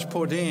 Kunish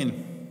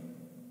Podine.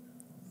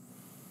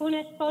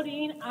 Kunis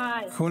Bodine,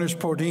 aye. Kunish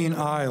Podine,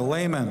 aye.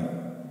 Lehman.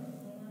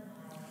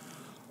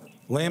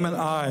 Lehman,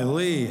 aye.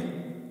 Lee.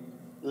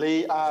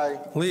 Lee, aye.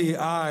 Lee,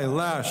 aye.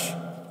 Lesh.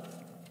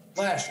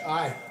 Flash,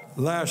 aye.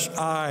 Lesh,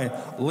 aye.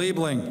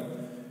 Liebling.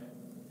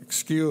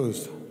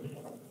 Excused.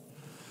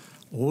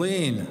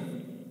 Lean.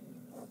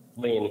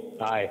 Lean,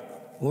 aye.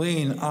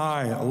 Lean,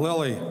 aye.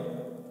 Lilly.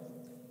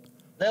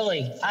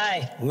 Lily,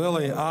 aye.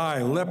 Lilly,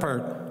 aye.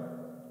 Lippert.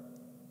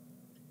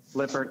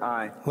 Lippert,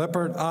 aye.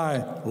 Lippert,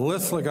 aye.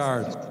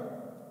 Lislegard.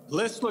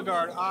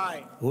 Listlegard,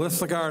 aye.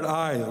 Lislegard,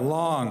 aye.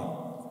 Long.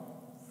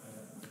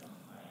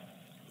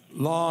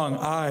 Long,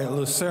 aye.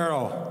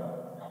 Lucero.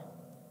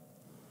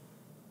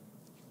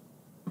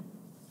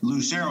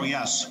 Lucero,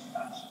 yes.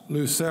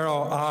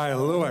 Lucero, aye.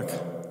 Lewick.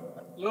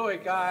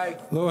 Lewick, aye.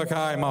 Lewick,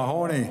 aye.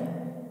 Mahoney.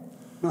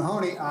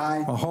 Mahoney, aye.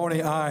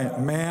 Mahoney, aye.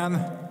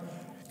 Mann,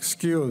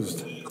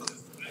 excused.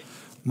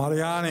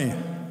 Mariani.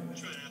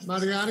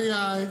 Mariani,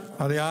 aye.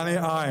 Mariani,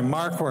 aye.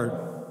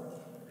 Markwart.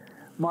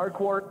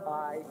 Markwart,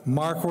 aye.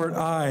 Markwart,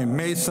 aye.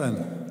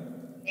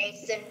 Mason.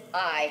 Mason,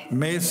 aye.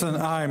 Mason,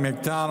 aye.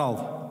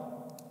 McDonald.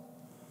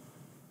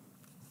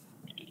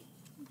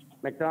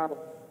 McDonald.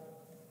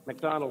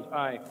 McDonald,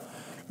 aye.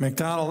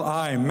 McDonald,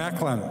 aye.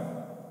 Mecklin.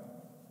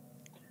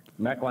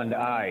 Meckland,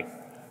 aye.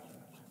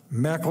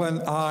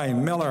 Mecklin, aye.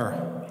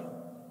 Miller.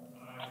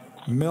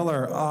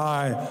 Miller,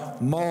 aye.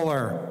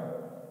 Moeller.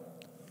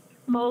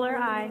 Moeller,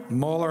 aye.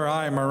 Moeller,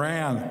 aye.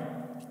 Moran.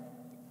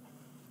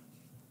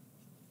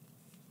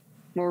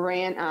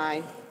 Moran,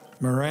 aye.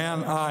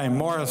 Moran, aye.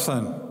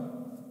 Morrison.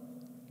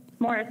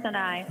 Morrison,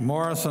 aye.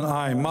 Morrison,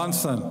 aye.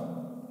 Munson.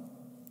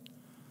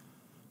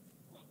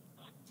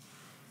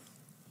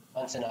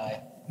 Munson,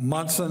 aye.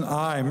 Munson,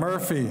 aye.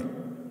 Murphy.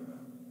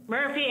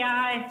 Murphy,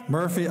 aye.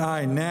 Murphy,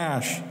 aye.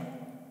 Nash.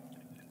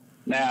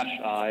 Nash,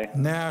 aye.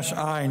 Nash,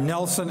 aye.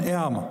 Nelson,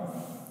 M.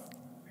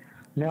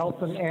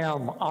 Nelson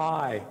M,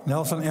 aye.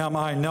 Nelson, M,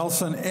 aye.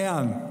 Nelson,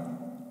 N.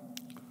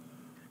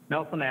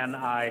 Nelson N,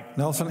 aye.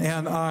 Nelson,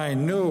 N, aye.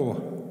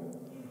 New.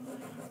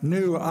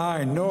 New,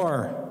 aye.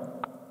 Nor.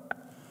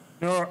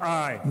 Nor,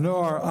 aye.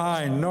 Nor,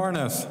 aye.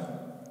 Nornis.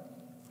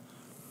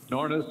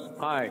 Nornis,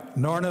 aye.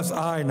 Nornis,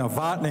 aye.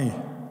 Novotny.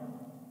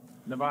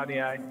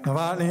 Novotny, aye.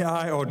 Novotny,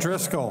 aye.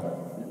 O'Driscoll.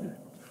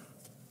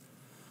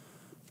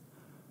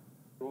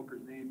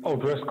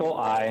 O'Driscoll,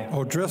 aye.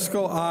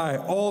 O'Driscoll, aye.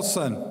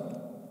 Olson.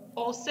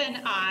 Olson,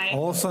 aye.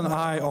 Olson,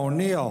 aye.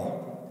 O'Neill.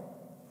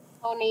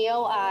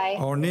 O'Neill, aye.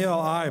 O'Neill,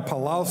 aye.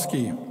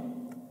 Pulowski.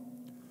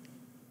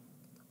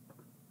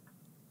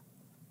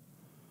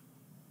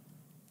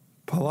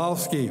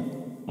 Pulowski.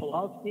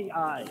 Pulowski,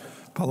 aye.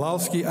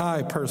 Pulowski,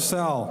 aye.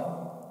 Purcell.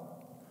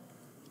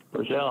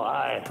 Purcell,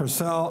 aye.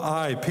 Purcell,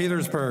 aye.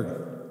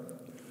 Petersburg.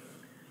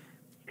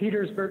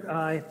 Petersburg,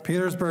 aye.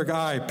 Petersburg,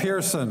 aye.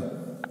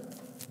 Pearson.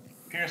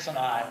 Pearson,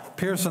 aye.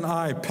 Pearson,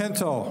 aye.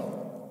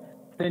 Pinto.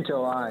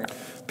 Pinto, aye.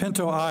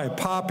 Pinto, aye.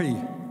 Poppy.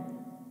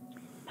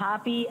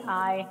 Poppy,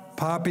 aye.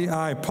 Poppy,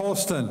 aye.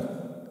 Poston.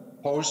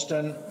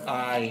 Poston,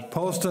 aye.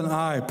 Poston,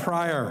 aye.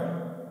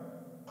 Pryor.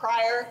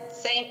 Pryor,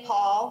 St.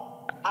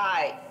 Paul,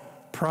 aye.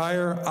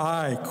 Pryor,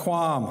 aye.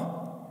 Quam.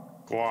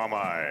 Guam,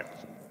 aye.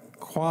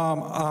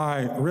 Quam,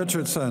 aye.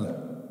 Richardson.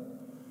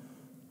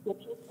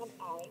 Richardson,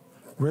 aye.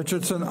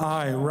 Richardson,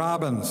 aye.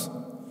 Robbins.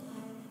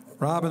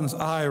 Robbins,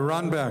 aye.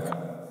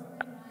 Runbeck.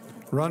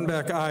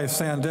 Runbeck, aye.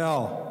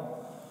 Sandell.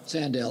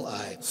 Sandell,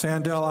 aye.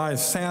 Sandell, aye.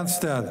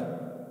 Sandsted.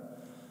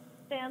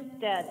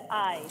 Sandsted,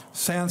 aye.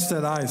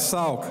 Sandsted, aye.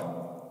 Sauk.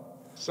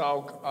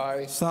 Sauk,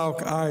 aye.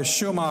 Sauk, aye.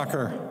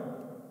 Schumacher.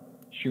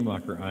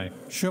 Schumacher, aye.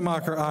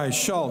 Schumacher, aye.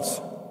 Schultz.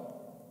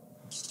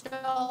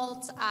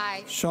 Schultz,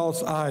 aye.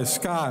 Schultz, aye.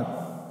 Scott.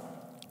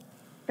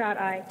 Scott,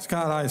 aye.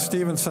 Scott, aye.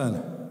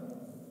 Stevenson.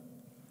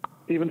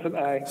 Stevenson,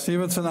 aye.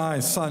 Stevenson, aye.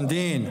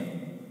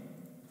 Sundin.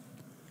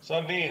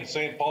 Sundin,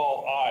 St.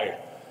 Paul, aye.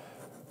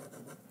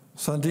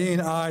 Sundin,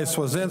 aye.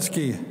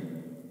 Swazinski.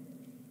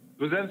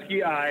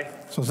 Brzezinski, aye.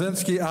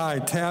 Swazinski, aye.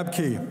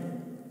 Tabke.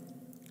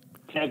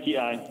 Tabke,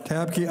 aye.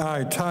 Tabke,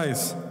 aye.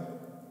 Tice.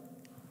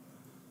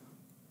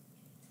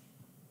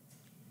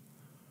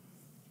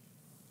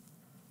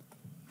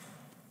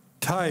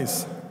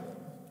 Tice.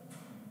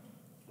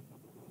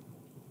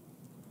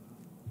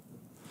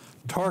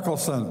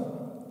 Torkelson.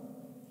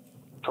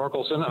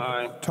 Torkelson,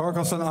 aye.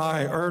 Torkelson,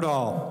 aye.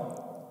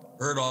 Erdahl.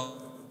 Erdahl.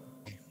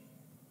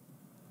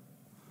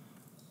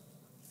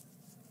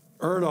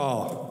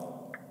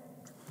 Erdahl.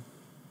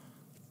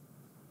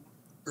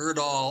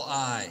 Erdahl,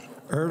 aye.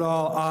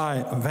 Erdahl,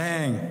 aye.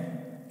 Vang.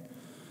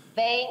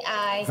 Vang,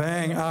 aye.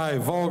 Vang, aye.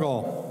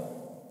 Vogel.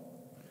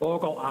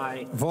 Vogel,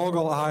 aye.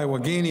 Vogel, aye.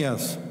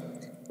 Wagenius.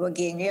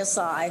 Wagenius,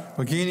 aye.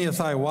 Wagenius,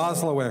 aye.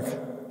 Wozlowick.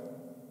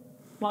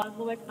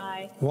 Wozlowick,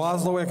 aye.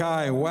 Wozlowick,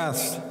 aye.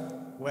 West.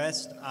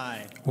 West,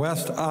 aye.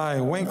 West, aye.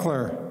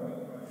 Winkler.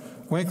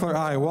 Winkler,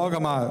 aye.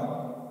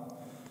 Wolgamott.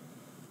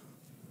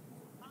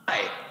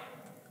 Aye.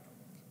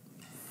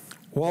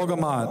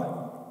 Wolgamott.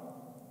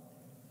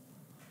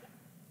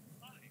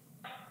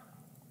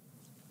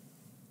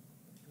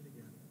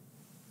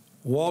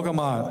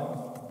 Wolgamott.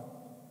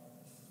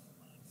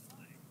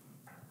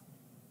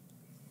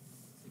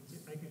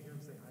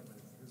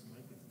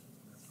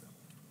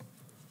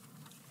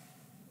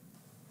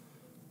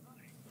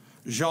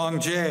 Zhang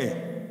Jie.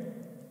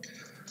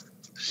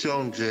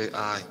 Sean J,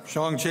 aye.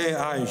 Zhang Jie,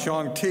 aye.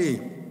 Zhang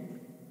Ti.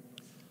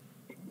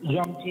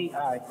 Young T,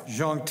 aye.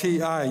 Zhang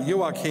Ti, aye.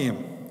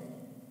 Joachim.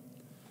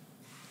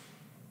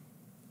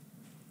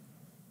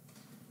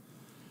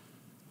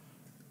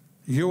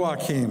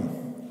 Joachim.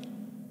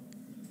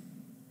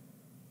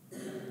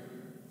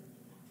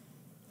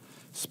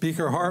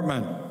 Speaker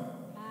Hartman.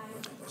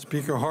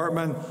 Speaker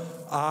Hartman,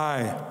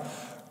 aye.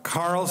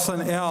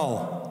 Carlson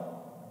L.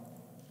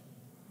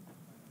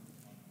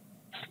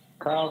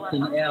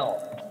 Carlson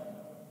L,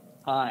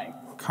 aye.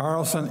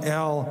 Carlson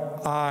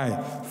L,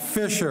 aye.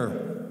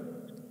 Fisher.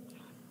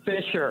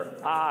 Fisher,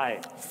 aye.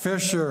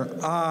 Fisher,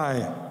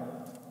 aye.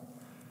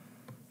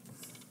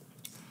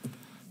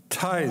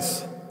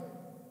 Tice.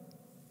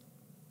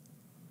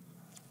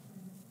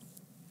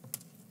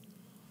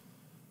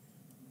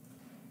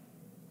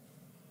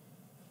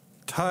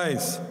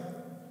 Tice.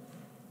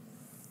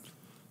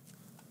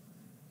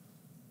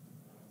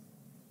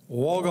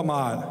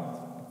 Wolgamott.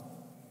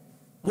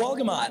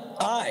 Wolgamott,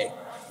 aye.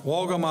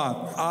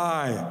 Wolgamott,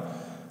 aye.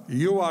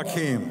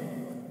 Joachim.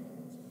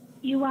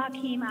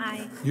 Joachim,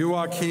 aye.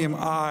 Joachim,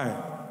 aye.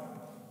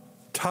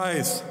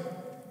 Tice.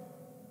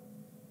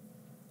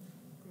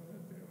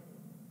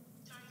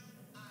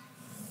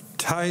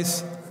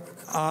 Tice,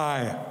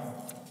 aye.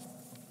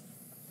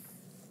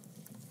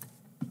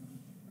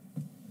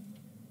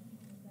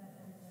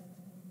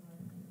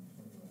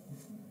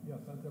 Yes,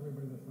 that's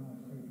everybody that's not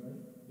approved, right?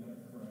 Yes,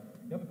 correct.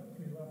 Yep,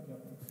 three left, yep.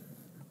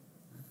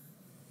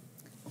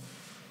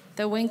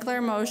 The Winkler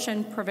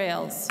motion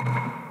prevails.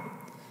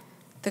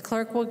 The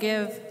clerk will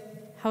give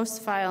House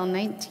File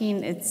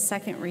 19 its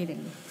second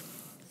reading.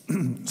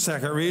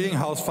 Second reading,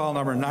 House File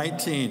number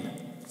 19.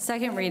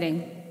 Second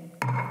reading.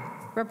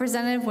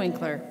 Representative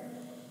Winkler.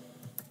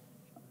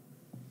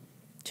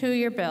 To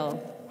your bill.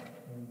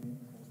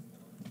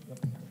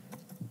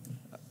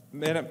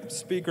 Madam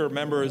Speaker,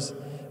 members,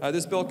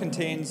 this bill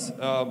contains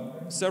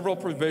several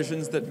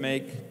provisions that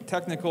make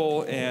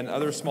technical and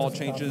other small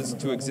changes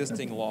to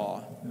existing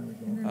law.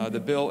 The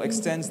bill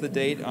extends the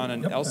date on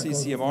an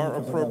LCCMR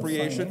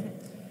appropriation,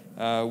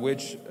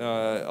 which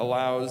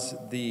allows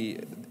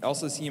the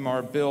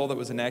LCCMR bill that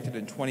was enacted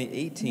in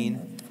 2018,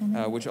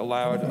 which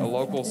allowed a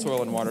local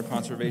soil and water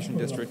conservation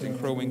district in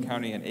Crow Wing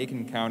County and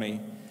Aiken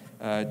County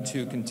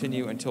to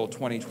continue until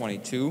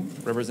 2022.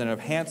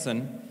 Representative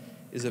Hansen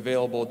is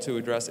available to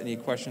address any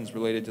questions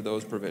related to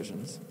those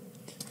provisions.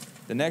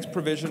 The next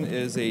provision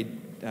is a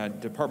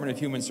Department of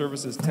Human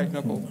Services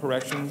technical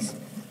corrections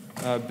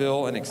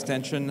bill and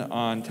extension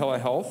on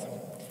telehealth.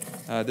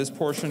 This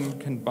portion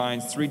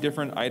combines 3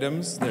 different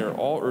items. They're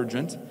all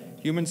urgent.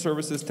 Human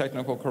Services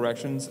technical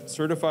corrections,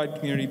 certified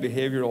community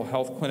behavioral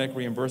health clinic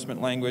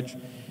reimbursement language,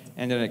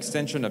 and an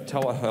extension of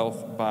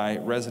telehealth by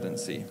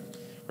residency.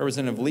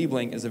 Representative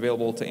Liebling is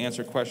available to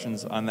answer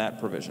questions on that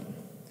provision.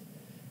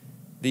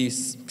 The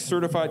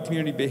certified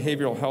community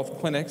behavioral health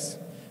clinics,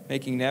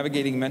 making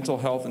navigating mental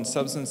health and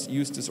substance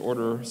use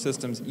disorder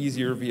systems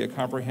easier via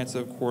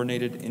comprehensive,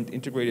 coordinated, and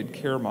integrated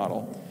care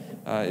model,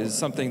 is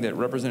something that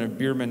Representative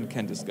Bierman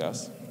can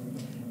discuss.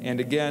 And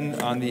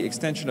again, on the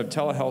extension of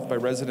telehealth by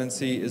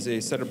residency is a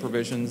set of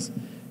provisions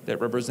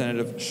that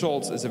Representative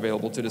Schultz is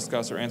available to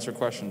discuss or answer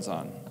questions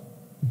on.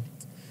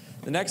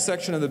 The next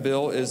section of the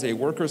bill is a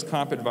Workers'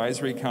 Comp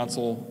Advisory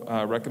Council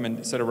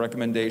set of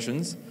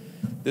recommendations.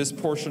 This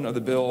portion of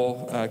the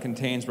bill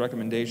contains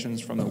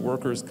recommendations from the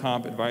Workers'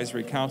 Comp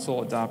Advisory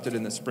Council adopted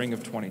in the spring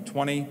of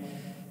 2020.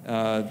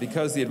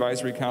 Because the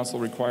Advisory Council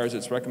requires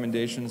its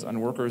recommendations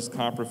on workers'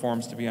 comp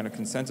reforms to be on a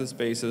consensus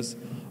basis,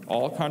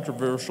 all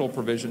controversial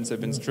provisions have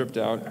been stripped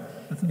out,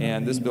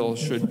 and this bill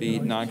should be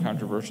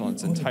non-controversial in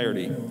its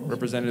entirety.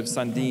 Representative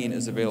Sundin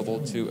is available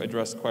to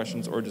address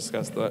questions or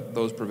discuss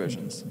those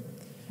provisions.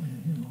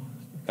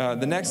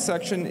 The next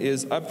section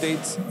is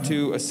updates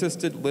to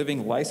assisted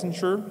living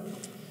licensure.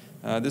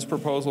 This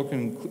proposal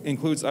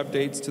includes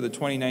updates to the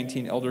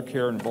 2019 Elder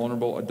Care and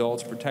Vulnerable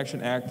Adults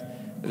Protection Act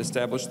that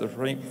established the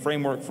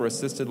framework for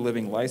assisted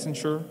living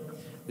licensure.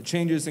 The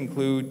changes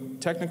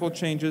include technical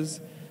changes,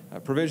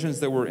 provisions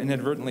that were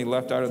inadvertently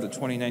left out of the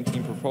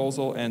 2019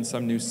 proposal, and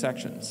some new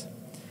sections.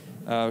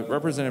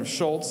 Representative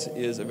Schultz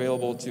is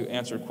available to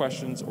answer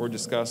questions or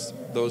discuss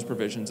those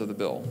provisions of the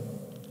bill.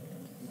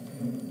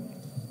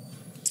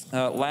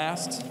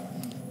 Last,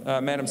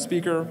 Madam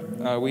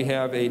Speaker, we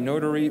have a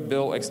notary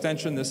bill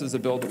extension. This is a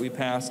bill that we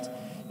passed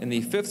in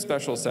the 5th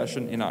special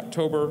session in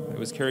October. It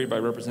was carried by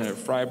Representative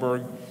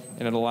Freiberg,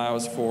 and it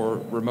allows for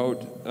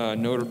remote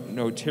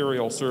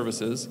notarial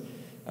services.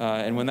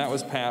 And when that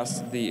was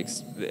passed, the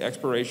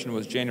expiration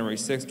was January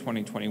 6,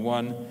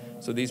 2021.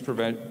 So these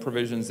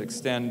provisions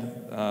extend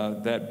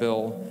that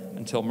bill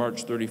until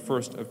March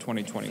 31st of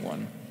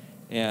 2021.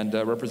 And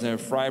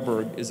Representative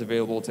Freiberg is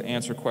available to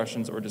answer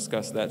questions or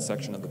discuss that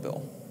section of the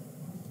bill.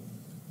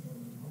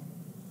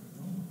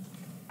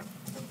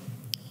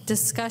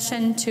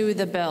 Discussion to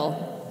the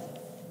bill.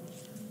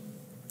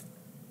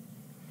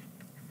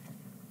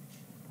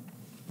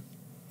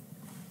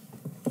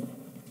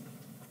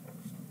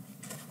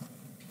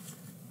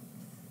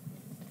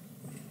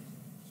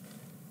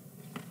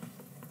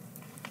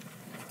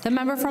 The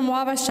member from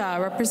Wabasha,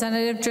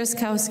 Representative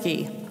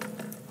Driscowski.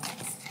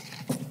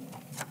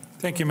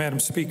 Thank you, Madam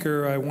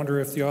Speaker. I wonder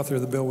if the author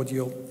of the bill would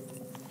yield.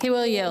 He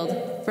will yield.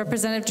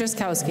 Representative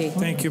Driscowski.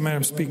 Thank you,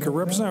 Madam Speaker.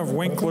 Representative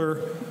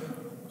Winkler,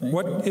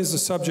 what is the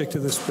subject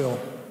of this bill?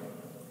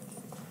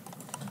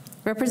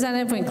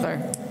 Representative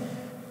Winkler.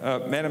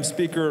 Madam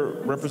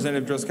Speaker,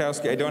 Representative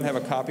Driscowski, I don't have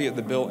a copy of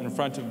the bill in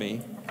front of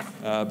me,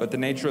 but the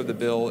nature of the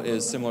bill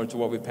is similar to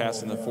what we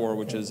passed in the floor,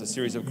 which is a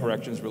series of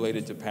corrections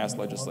related to past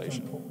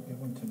legislation.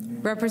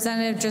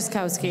 Representative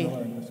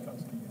Driscowski.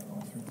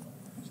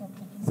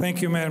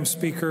 Thank you, Madam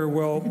Speaker.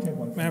 Well,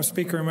 Madam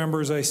Speaker and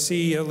members, I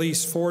see at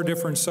least 4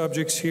 different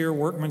subjects here: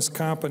 workman's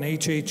comp and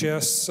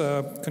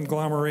HHS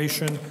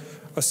conglomeration,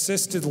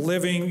 assisted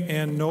living,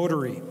 and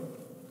notary.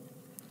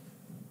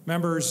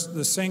 Members,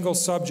 the single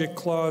subject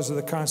clause of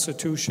the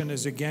Constitution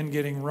is again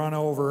getting run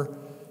over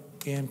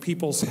in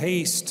people's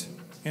haste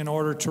in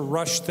order to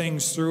rush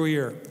things through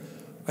here.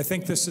 I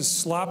think this is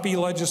sloppy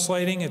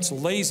legislating, it's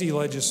lazy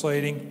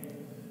legislating,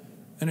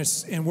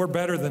 and we're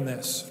better than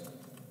this.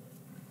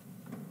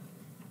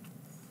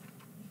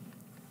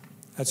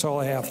 That's all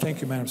I have.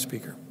 Thank you, Madam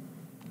Speaker.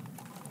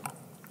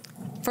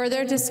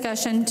 Further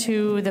discussion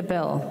to the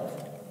bill.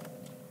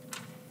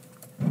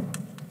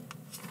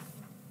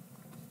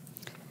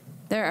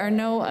 There are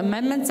no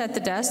amendments at the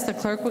desk. The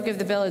clerk will give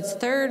the bill its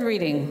third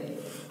reading.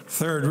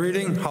 Third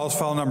reading, House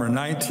File number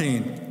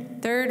 19.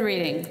 Third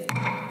reading.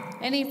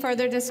 Any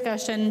further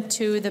discussion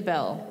to the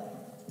bill?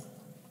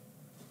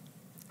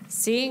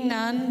 Seeing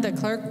none, the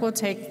clerk will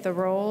take the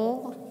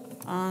roll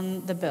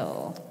on the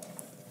bill.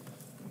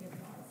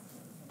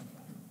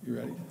 You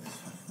ready?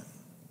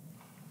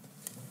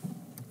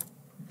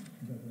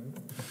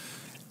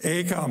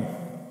 Acom.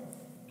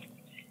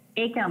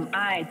 Acom,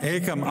 aye.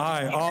 Acom,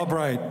 aye.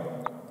 Albright.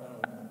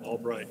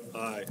 Albright,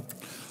 aye.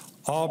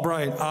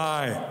 Albright,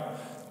 aye.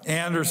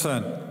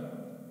 Anderson.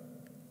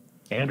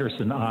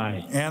 Anderson,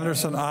 aye.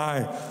 Anderson,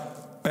 aye.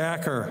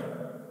 Backer.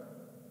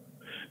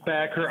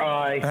 Backer,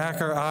 aye.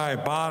 Backer, aye.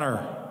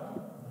 Bonner.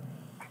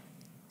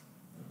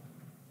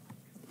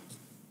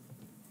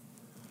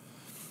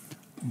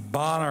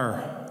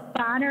 Bonner.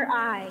 Bonner,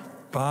 aye.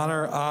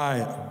 Bonner,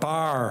 aye.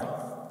 Barr.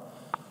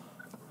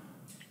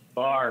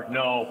 Barr,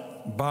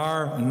 no.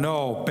 Barr,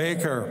 no.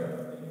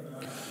 Baker.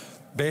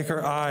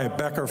 Baker, aye.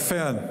 Becker,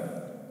 Finn.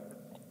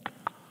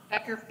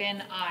 Becker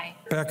Finn, aye.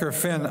 Becker,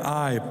 Finn,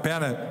 aye.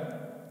 Bennett.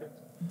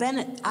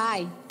 Bennett,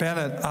 aye.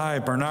 Bennett, aye.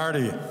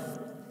 Bernardi.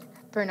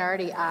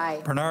 Bernardi,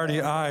 aye.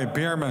 Bernardi, aye.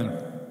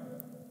 Bierman.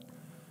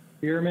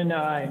 Bierman,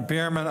 aye.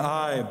 Bierman,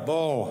 aye.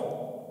 Bow.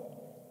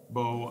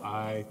 Bow,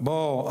 aye.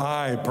 Bow,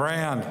 aye.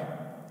 Brand.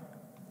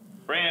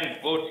 Brand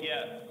votes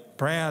yes.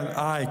 Brand,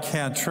 aye.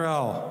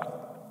 Cantrell.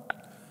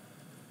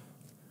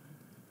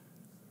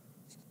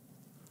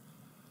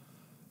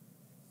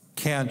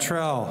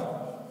 Cantrell.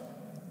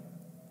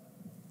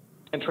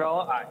 Cantrell,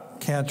 aye.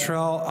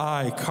 Cantrell,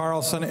 aye.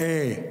 Carlson,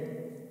 A.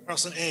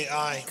 Carlson A,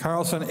 aye.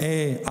 Carlson,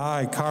 A,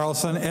 aye.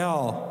 Carlson,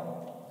 L.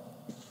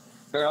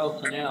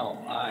 Carlson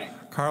L, aye.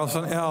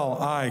 Carlson, L,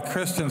 aye.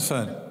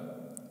 Christensen.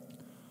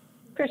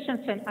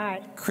 Christensen,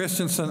 aye.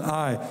 Christensen,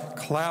 aye.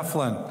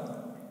 Claflin.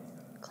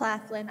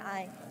 Claflin,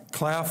 aye.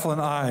 Claflin,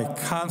 aye.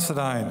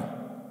 Considine.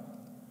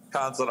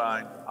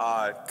 Considine,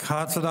 aye.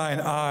 Considine,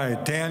 aye.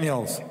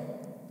 Daniels.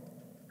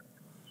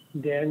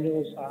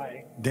 Daniels,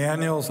 aye.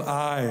 Daniels,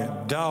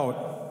 aye.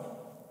 Doubt.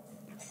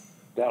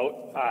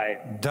 Doubt, aye.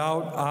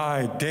 Doubt,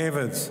 aye.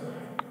 Davids.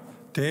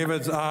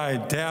 Davids,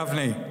 aye.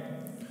 Davney.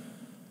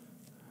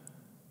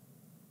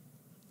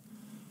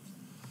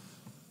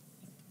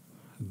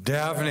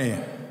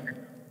 Davney.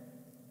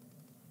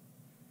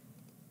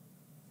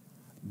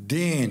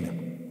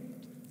 Dean.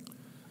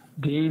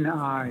 Dean,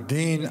 aye.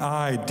 Dean,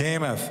 aye.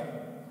 Damath.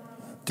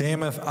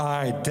 Damath,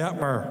 aye.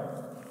 Detmer.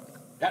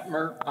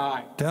 Detmer,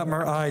 aye.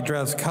 Detmer, aye.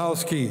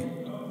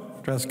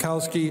 Drazkowski.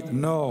 Drazkowski,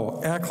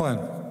 no.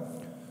 Eklund.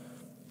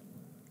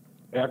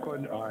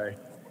 Eklund, aye.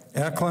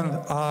 Eklund,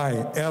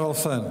 aye.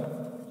 Edelson.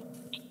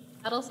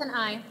 Edelson,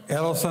 aye.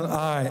 Edelson,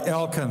 aye.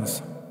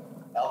 Elkins.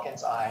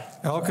 Elkins, aye.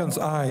 Elkins,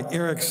 aye.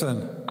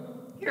 Erickson.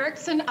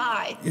 Erickson,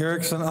 aye.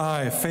 Erickson,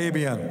 aye.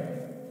 Fabian.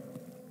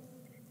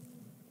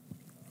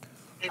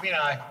 Fabian,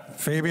 aye.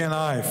 Fabian,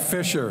 aye.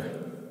 Fisher.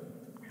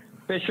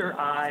 Fisher,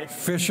 aye.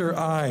 Fisher,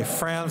 aye.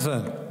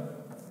 Franzen.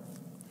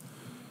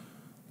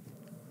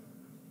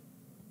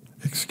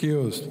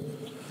 Excused.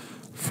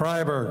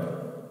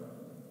 Freiberg.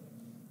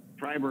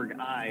 Freiberg,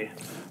 aye.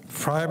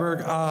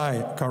 Freiberg,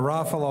 aye.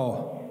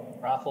 Garofalo.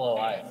 Garofalo,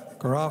 aye.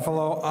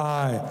 Garofalo,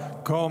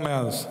 aye.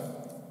 Gomez.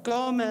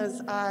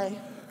 Gomez, aye.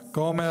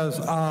 Gomez,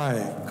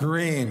 aye.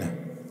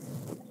 Green.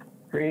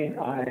 Green,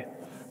 aye.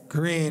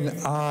 Green,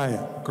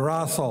 aye.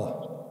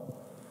 Grossel.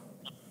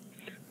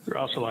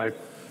 Russell, aye.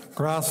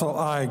 Grossel,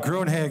 aye.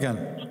 Grunhagen.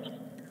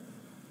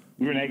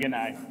 Grunehagen,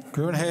 aye.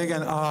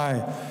 Grunhagen,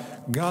 aye.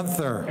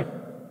 Gunther.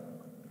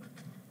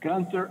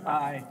 Gunther,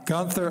 aye.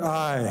 Gunther,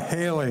 aye.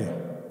 Haley.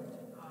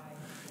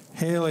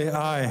 Haley,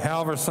 aye.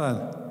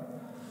 Halverson.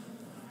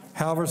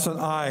 Halverson,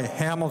 aye.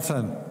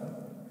 Hamilton.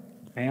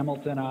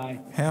 Hamilton, aye.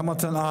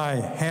 Hamilton,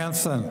 aye.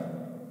 Hanson.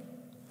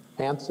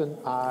 Hanson,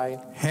 aye.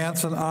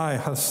 Hanson, aye.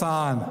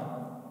 Hassan.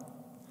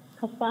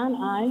 Hassan,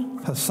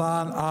 aye.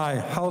 Hassan,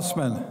 aye.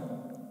 Hausman.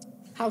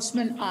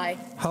 Houseman, aye.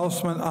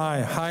 Hausman,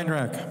 aye.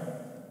 Heinrich.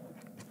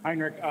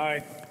 Heinrich,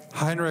 aye.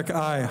 Heinrich,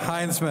 aye.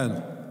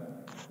 Heinzman.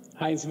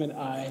 Heinzman,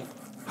 aye.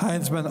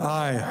 Heinzman,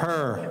 aye.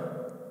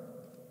 Herr.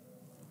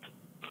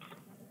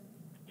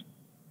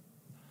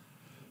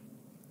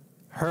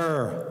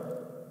 Herr.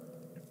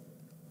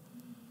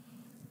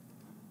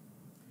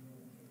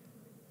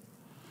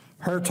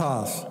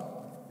 Hertas.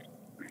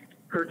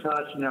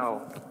 Hertas,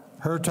 no.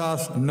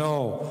 Hertas,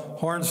 no.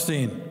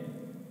 Hornstein.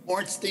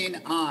 Ornstein,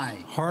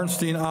 aye.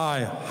 Hornstein,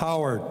 aye.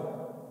 Howard.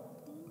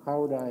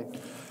 Howard, aye.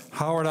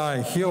 Howard,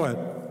 aye. Hewitt.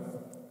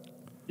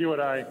 Hewitt,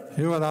 aye.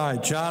 Hewitt, aye.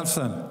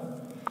 Johnson.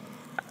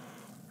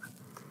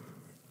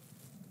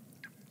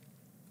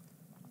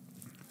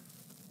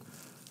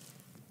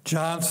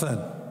 Johnson.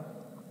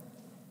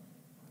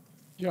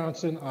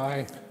 Johnson,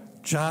 aye.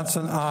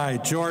 Johnson, aye.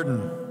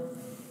 Jordan.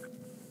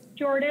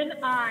 Jordan,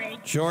 aye.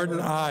 Jordan,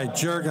 aye.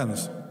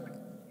 Jurgens.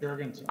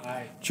 Jurgens,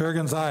 aye.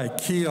 Jurgens, aye.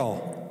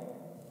 Keel.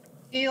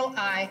 Keel,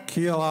 aye.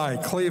 Keel, aye.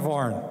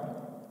 Cleavorn.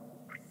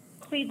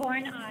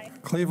 Cleaborn, aye.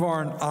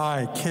 Cleavorn,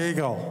 aye.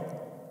 Cagle.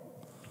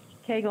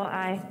 Cagle,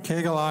 aye.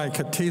 Cagle, aye.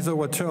 Katiza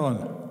Watun.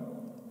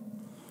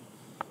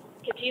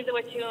 Katiza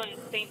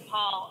Watun, St.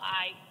 Paul,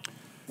 aye.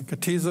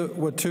 Katiza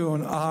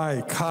Watun,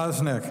 aye.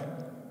 Kosnick.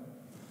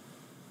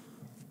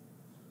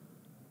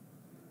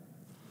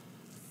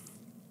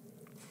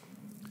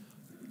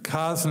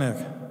 Kosnick.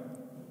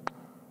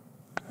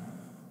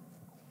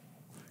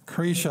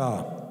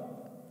 Kreshaw.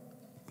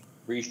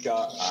 Grisha,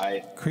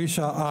 aye.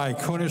 Kreshaw, aye.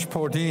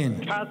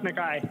 Kunish-Podine. Cosmic,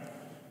 aye.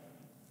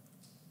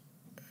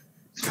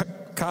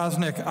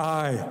 Kosnick,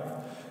 aye.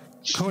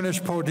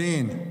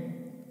 Kunish-Podine.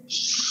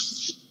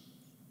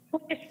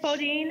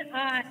 Bodine,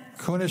 aye.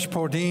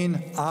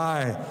 Kunish-Podine,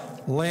 aye.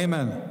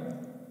 Lehman.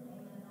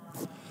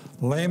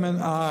 Lehman,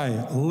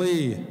 aye.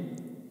 Lee.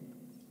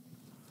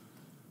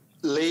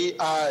 Lee,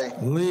 aye.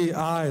 Lee,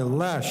 aye.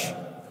 Lesh.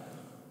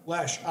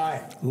 Lesh,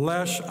 aye.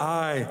 Lesh,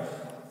 aye.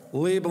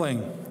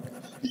 Liebling.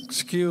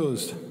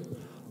 Excused.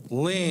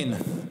 Lean.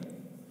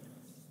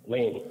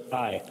 Lean,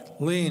 aye.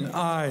 Lean,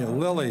 aye.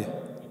 Lilly.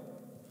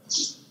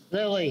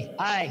 Lily,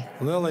 aye.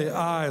 Lilly,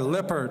 aye.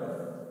 Lippert.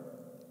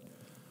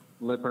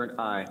 Lippert,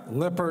 aye.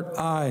 Lippert,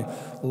 aye.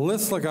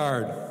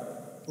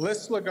 Listlegard.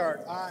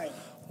 Listlegard, aye.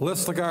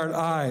 Listlegard,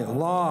 aye.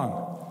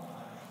 Long.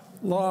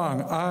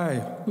 Long,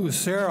 aye.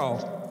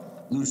 Lucero.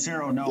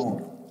 Lucero,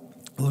 no.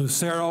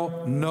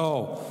 Lucero,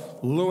 no.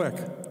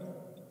 Lewick.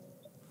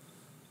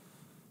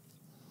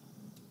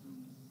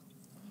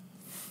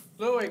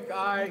 Lewick,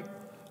 aye.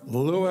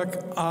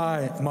 Lewick,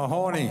 aye.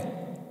 Mahoney.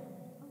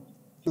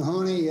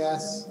 Mahoney,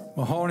 yes.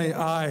 Mahoney,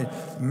 aye.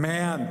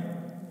 Mann.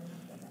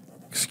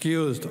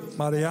 Excused.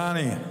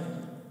 Mariani.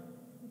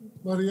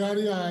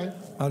 Moriarty, aye.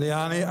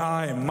 Mariani,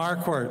 aye.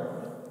 Marquardt.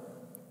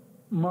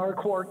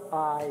 Marquardt,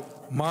 aye.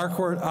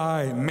 Marquardt,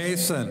 aye.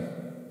 Mason.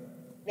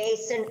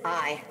 Mason,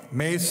 aye.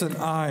 Mason,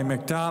 aye.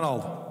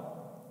 McDonald.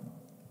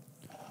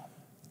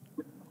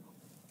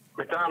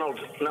 McDonald,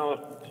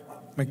 no.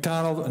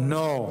 McDonald,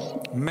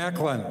 no.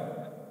 Mecklin.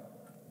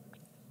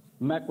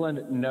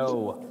 Mecklen,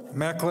 no.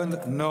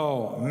 Mecklin,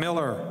 no.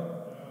 Miller.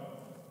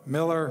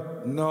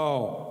 Miller,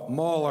 no.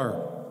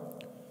 Moeller.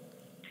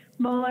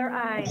 Moeller,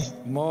 aye.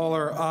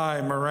 Moeller,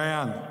 aye.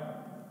 Moran.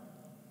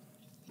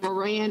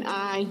 Moran,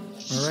 aye.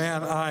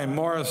 Moran, aye.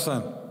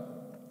 Morrison.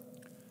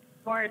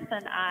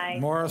 Morrison, aye.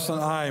 Morrison,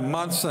 aye.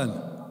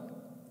 Munson.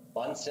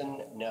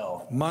 Munson,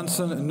 no.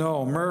 Munson,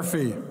 no.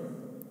 Murphy.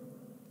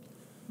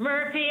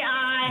 Murphy,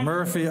 aye.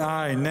 Murphy,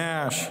 aye.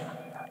 Nash.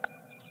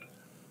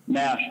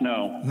 Nash,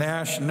 no.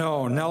 Nash,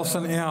 no.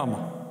 Nelson, M.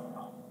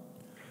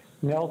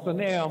 Nelson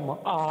M,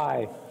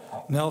 aye.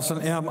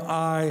 Nelson, M,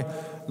 aye.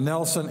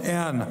 Nelson,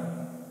 N.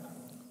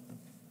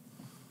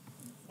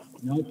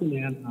 Nelson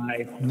N,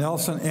 aye.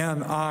 Nelson,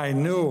 N, aye.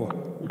 New.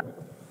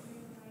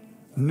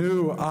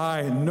 New,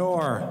 aye.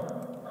 Nor.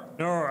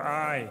 Nor,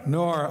 aye.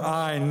 Nor,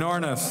 aye.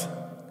 Nornis.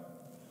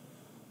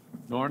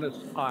 Nornis,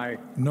 aye.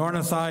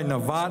 Nornis, aye.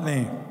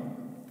 Novotny.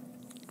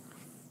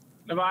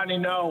 Novotny,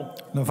 no.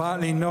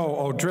 Novotny, no.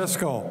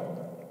 O'Driscoll.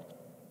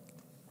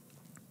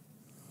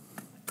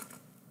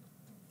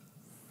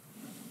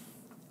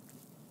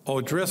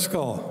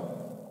 O'Driscoll.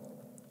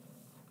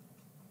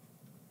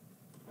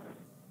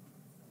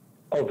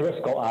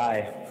 O'Driscoll,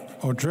 aye.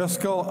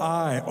 O'Driscoll,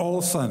 aye.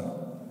 Olson.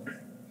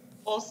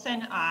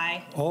 Olson,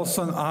 aye.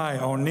 Olson, aye.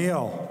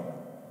 O'Neill.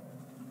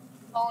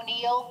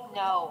 O'Neill,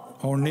 no.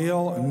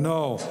 O'Neill,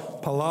 no.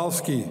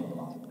 Pulowski.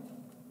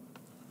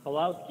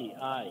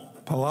 Pulowski, aye.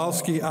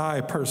 Pulowski,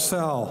 aye.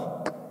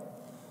 Purcell.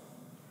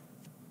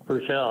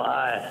 Purcell,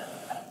 aye.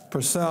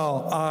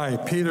 Purcell, aye.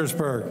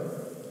 Petersburg.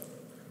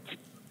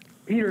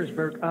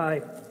 Petersburg, aye.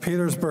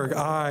 Petersburg,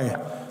 aye.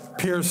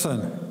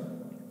 Pearson.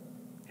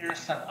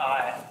 Pearson,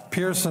 aye.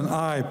 Pearson,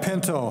 aye.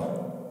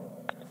 Pinto.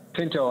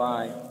 Pinto,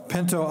 aye.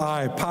 Pinto,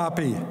 aye.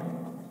 Poppy.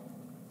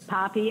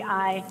 Poppy,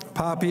 aye.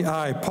 Poppy,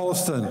 aye.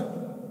 Poston.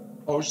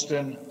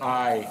 Poston,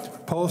 aye.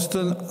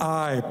 Poston,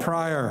 aye.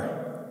 Pryor.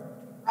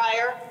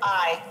 Pryor,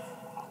 aye.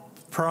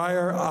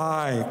 Pryor,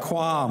 aye.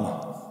 Quam.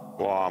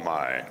 Guam,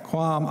 aye.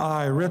 Quam,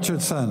 aye.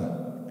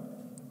 Richardson.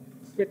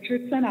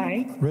 Richardson,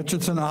 aye.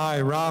 Richardson,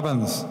 aye.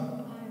 Robbins.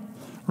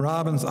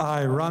 Robbins,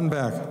 aye.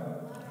 Runbeck.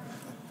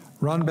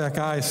 Runbeck,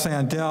 aye.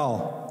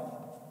 Sandell.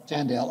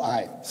 Sandell,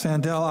 aye.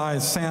 Sandell, aye.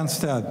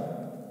 Sandsted.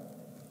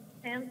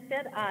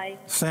 Sandsted, aye.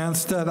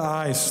 Sandsted,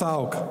 aye.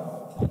 Sauk.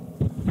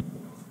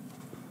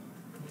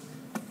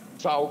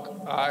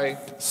 Sauk, aye.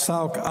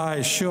 Sauk,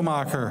 aye.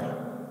 Schumacher.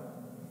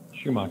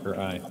 Schumacher,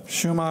 aye.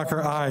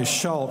 Schumacher, aye.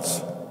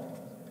 Schultz.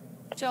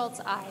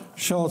 Schultz, aye.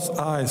 Schultz,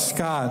 aye.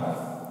 Scott.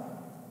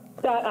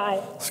 Scott,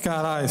 aye.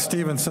 Scott, aye.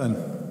 Stevenson.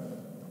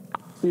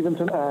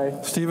 Stevenson, aye.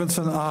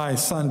 Stevenson, aye.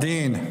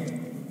 Sundin.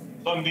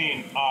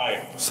 Sundin,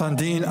 aye.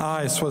 Sundin,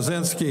 aye.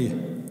 Swazinski.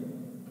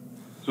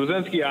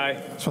 Swazinski,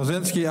 aye.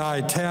 Swazinski,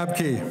 aye.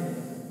 Tabke.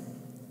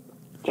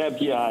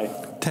 Tabke, aye.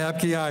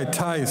 Tabke, aye.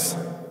 Tice.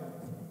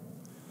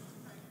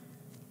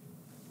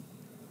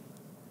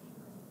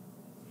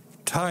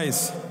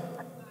 Tice.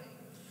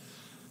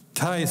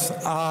 Tice,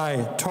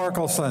 aye.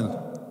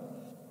 Torkelson.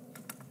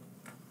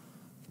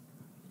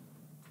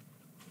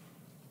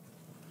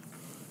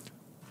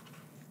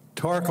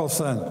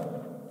 Torkelson.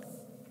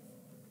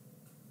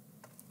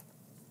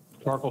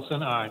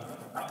 Torkelson, aye.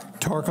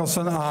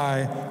 Torkelson,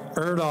 aye.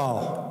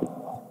 Erdahl.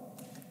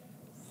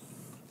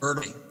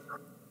 Erdahl.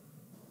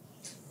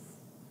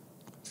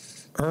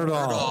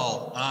 Erdahl.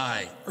 Erdahl,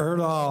 aye.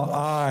 Erdahl,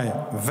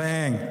 aye.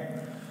 Vang.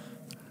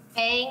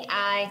 Vang,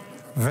 aye.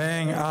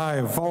 Vang,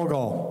 aye.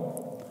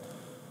 Vogel.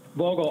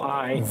 Vogel,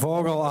 aye.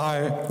 Vogel,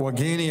 aye.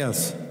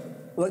 Wagenius.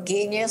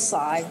 Wagenius,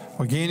 aye.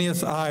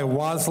 Wagenius, aye.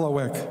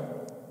 Waslawick.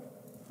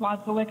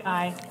 Wadsworth,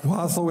 aye.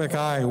 Waslawick,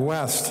 aye.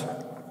 West.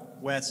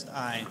 West,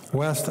 aye.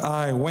 West,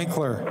 aye.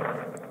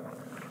 Winkler.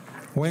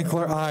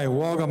 Winkler, aye.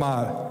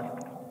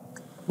 Wolgamott.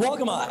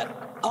 Wolgamott,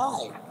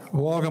 aye.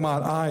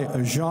 Wolgamott, aye.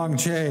 Zhang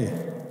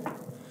J.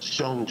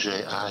 Sean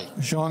J. I.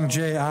 Zhang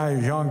J, aye.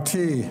 Zhang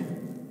T.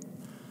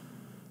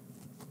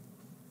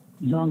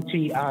 Zhang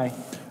T, aye.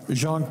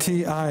 Zhang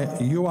T, aye.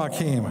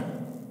 Joachim.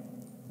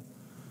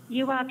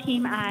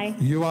 Joachim, aye.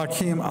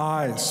 Joachim,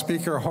 aye.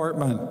 Speaker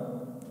Hartman.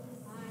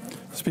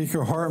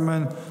 Speaker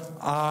Hartman,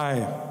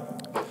 aye.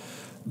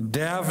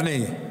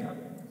 Davney.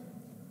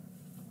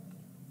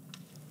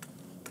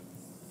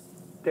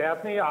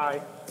 Daphne,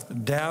 aye.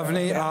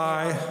 Davney,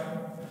 aye.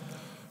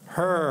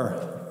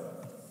 Her.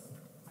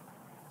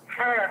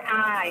 Her,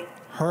 aye.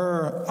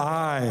 Her,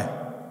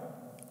 aye.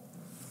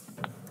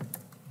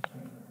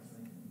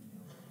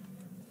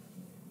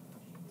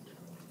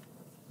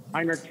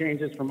 Heinrich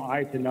changes from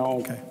aye to no.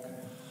 Okay.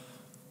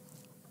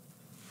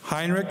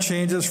 Heinrich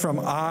changes from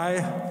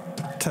aye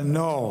to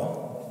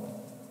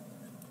no.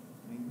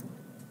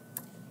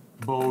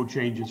 Bo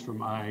changes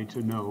from aye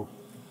to no.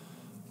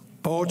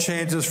 Bo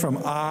changes from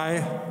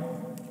aye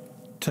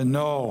to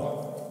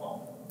no.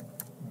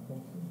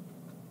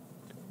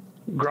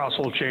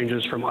 Grossel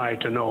changes from aye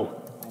to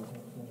no.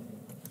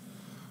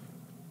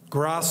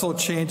 Grossel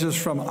changes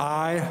from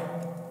aye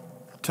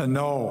to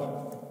no.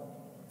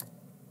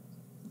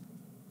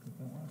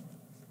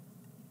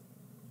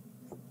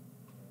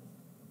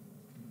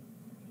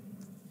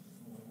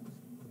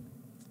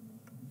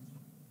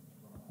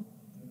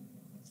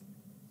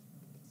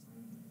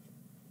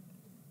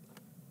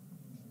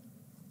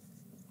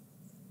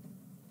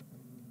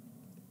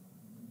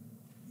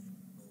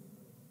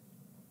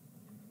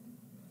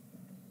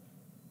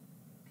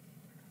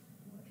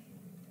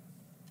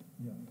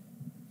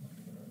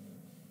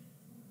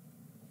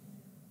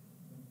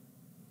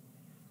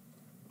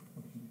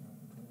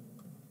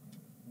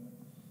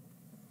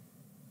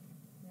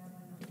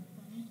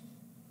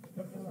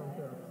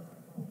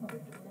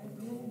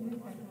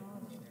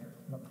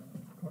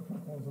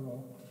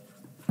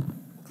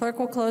 Clerk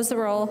will close the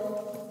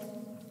roll.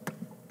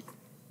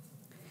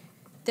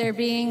 There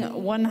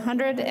being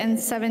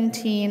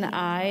 117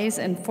 ayes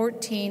and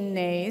 14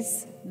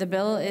 nays, the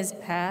bill is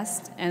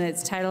passed and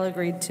its title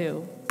agreed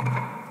to.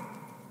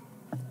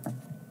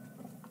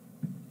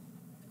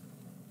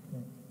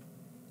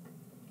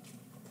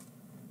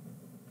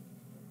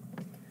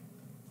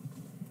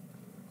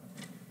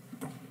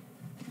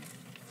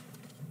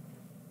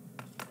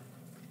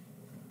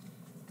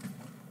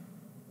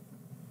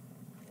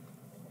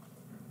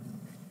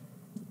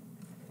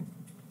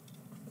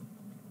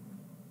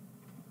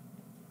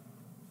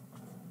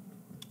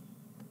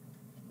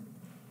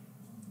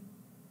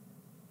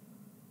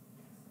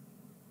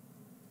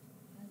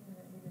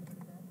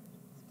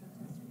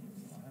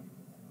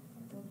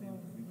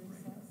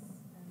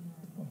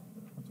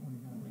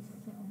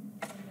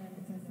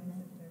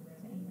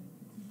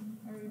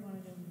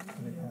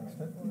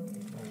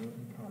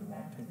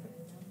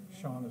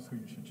 Sean is who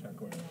you should check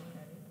with. You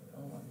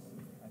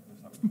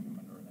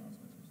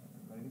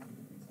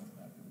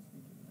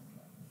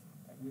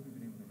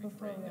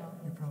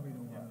probably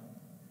don't want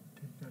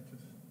to take that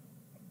just.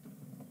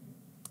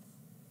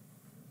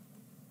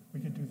 We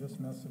could do this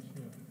message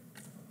here.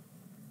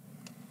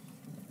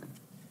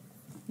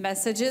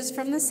 Messages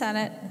from the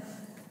Senate.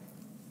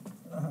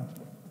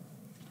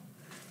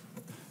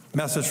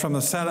 Message from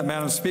the Senate,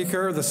 Madam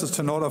Speaker. This is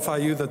to notify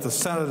you that the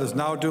Senate is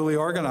now duly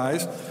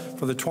organized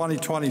for the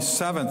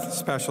 2027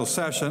 special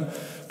session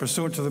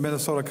pursuant to the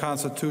Minnesota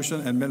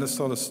Constitution and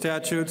Minnesota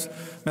statutes.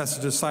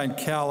 Message is signed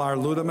Cal R.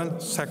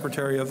 Ludeman,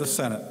 Secretary of the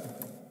Senate.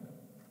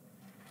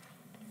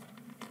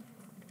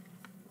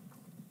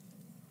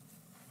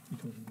 You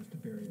told me just to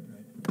bury it,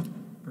 right?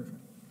 Perfect.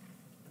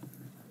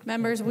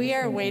 Members, we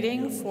are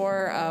waiting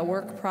for a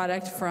work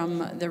product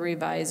from the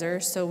reviser,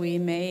 so we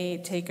may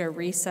take a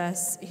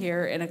recess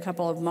here in a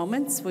couple of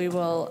moments. We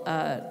will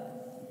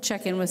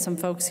check in with some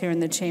folks here in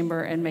the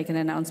chamber and make an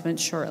announcement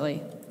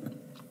shortly.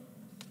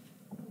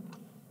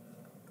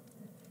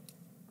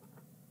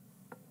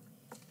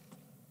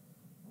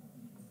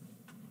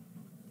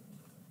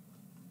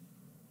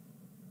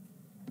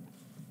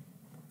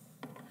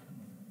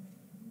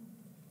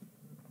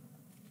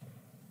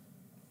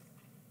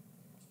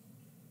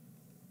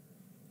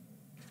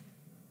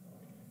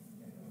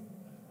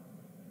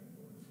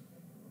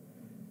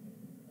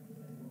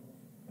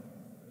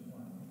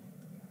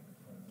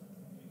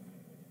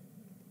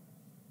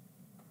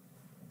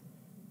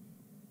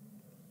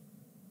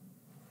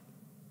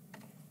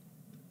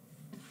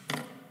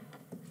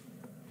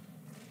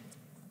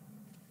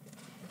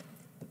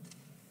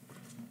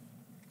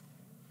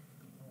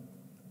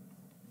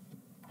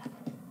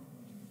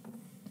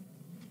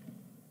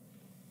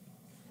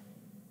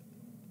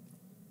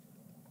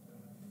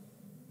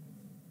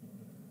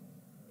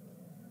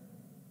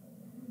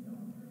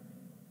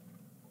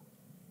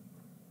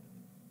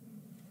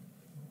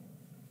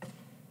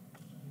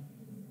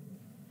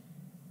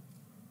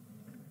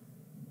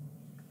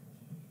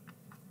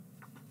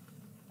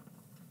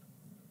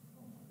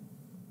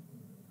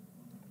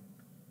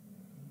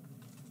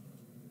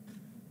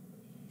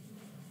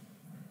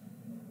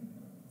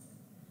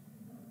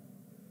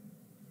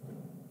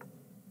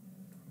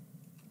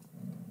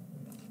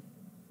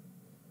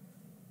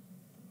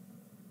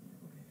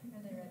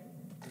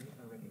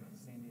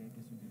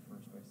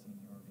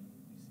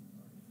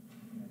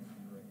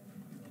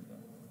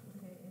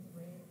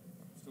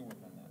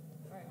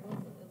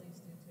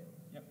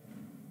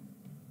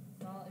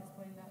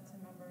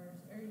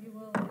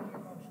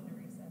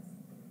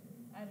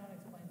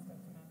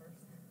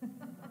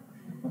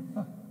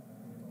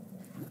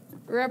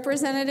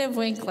 Representative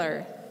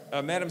Winkler.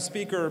 Madam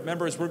Speaker,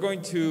 members, we're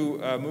going to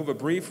move a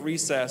brief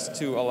recess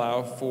to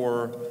allow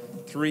for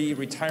 3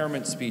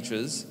 retirement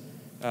speeches.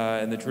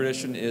 And the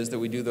tradition is that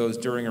we do those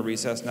during a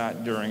recess,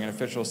 not during an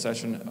official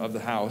session of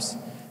the House.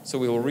 So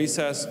we will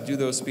recess, do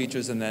those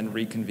speeches, and then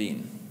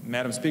reconvene.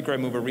 Madam Speaker, I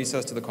move a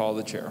recess to the call of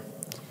the chair.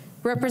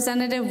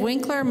 Representative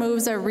Winkler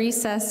moves a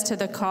recess to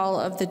the call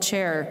of the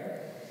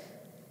chair.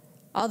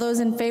 All those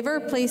in favor,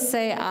 please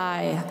say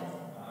aye.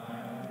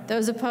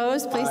 Those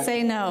opposed, please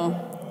say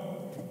no.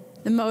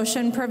 The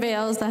motion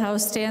prevails. The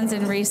House stands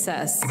in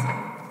recess.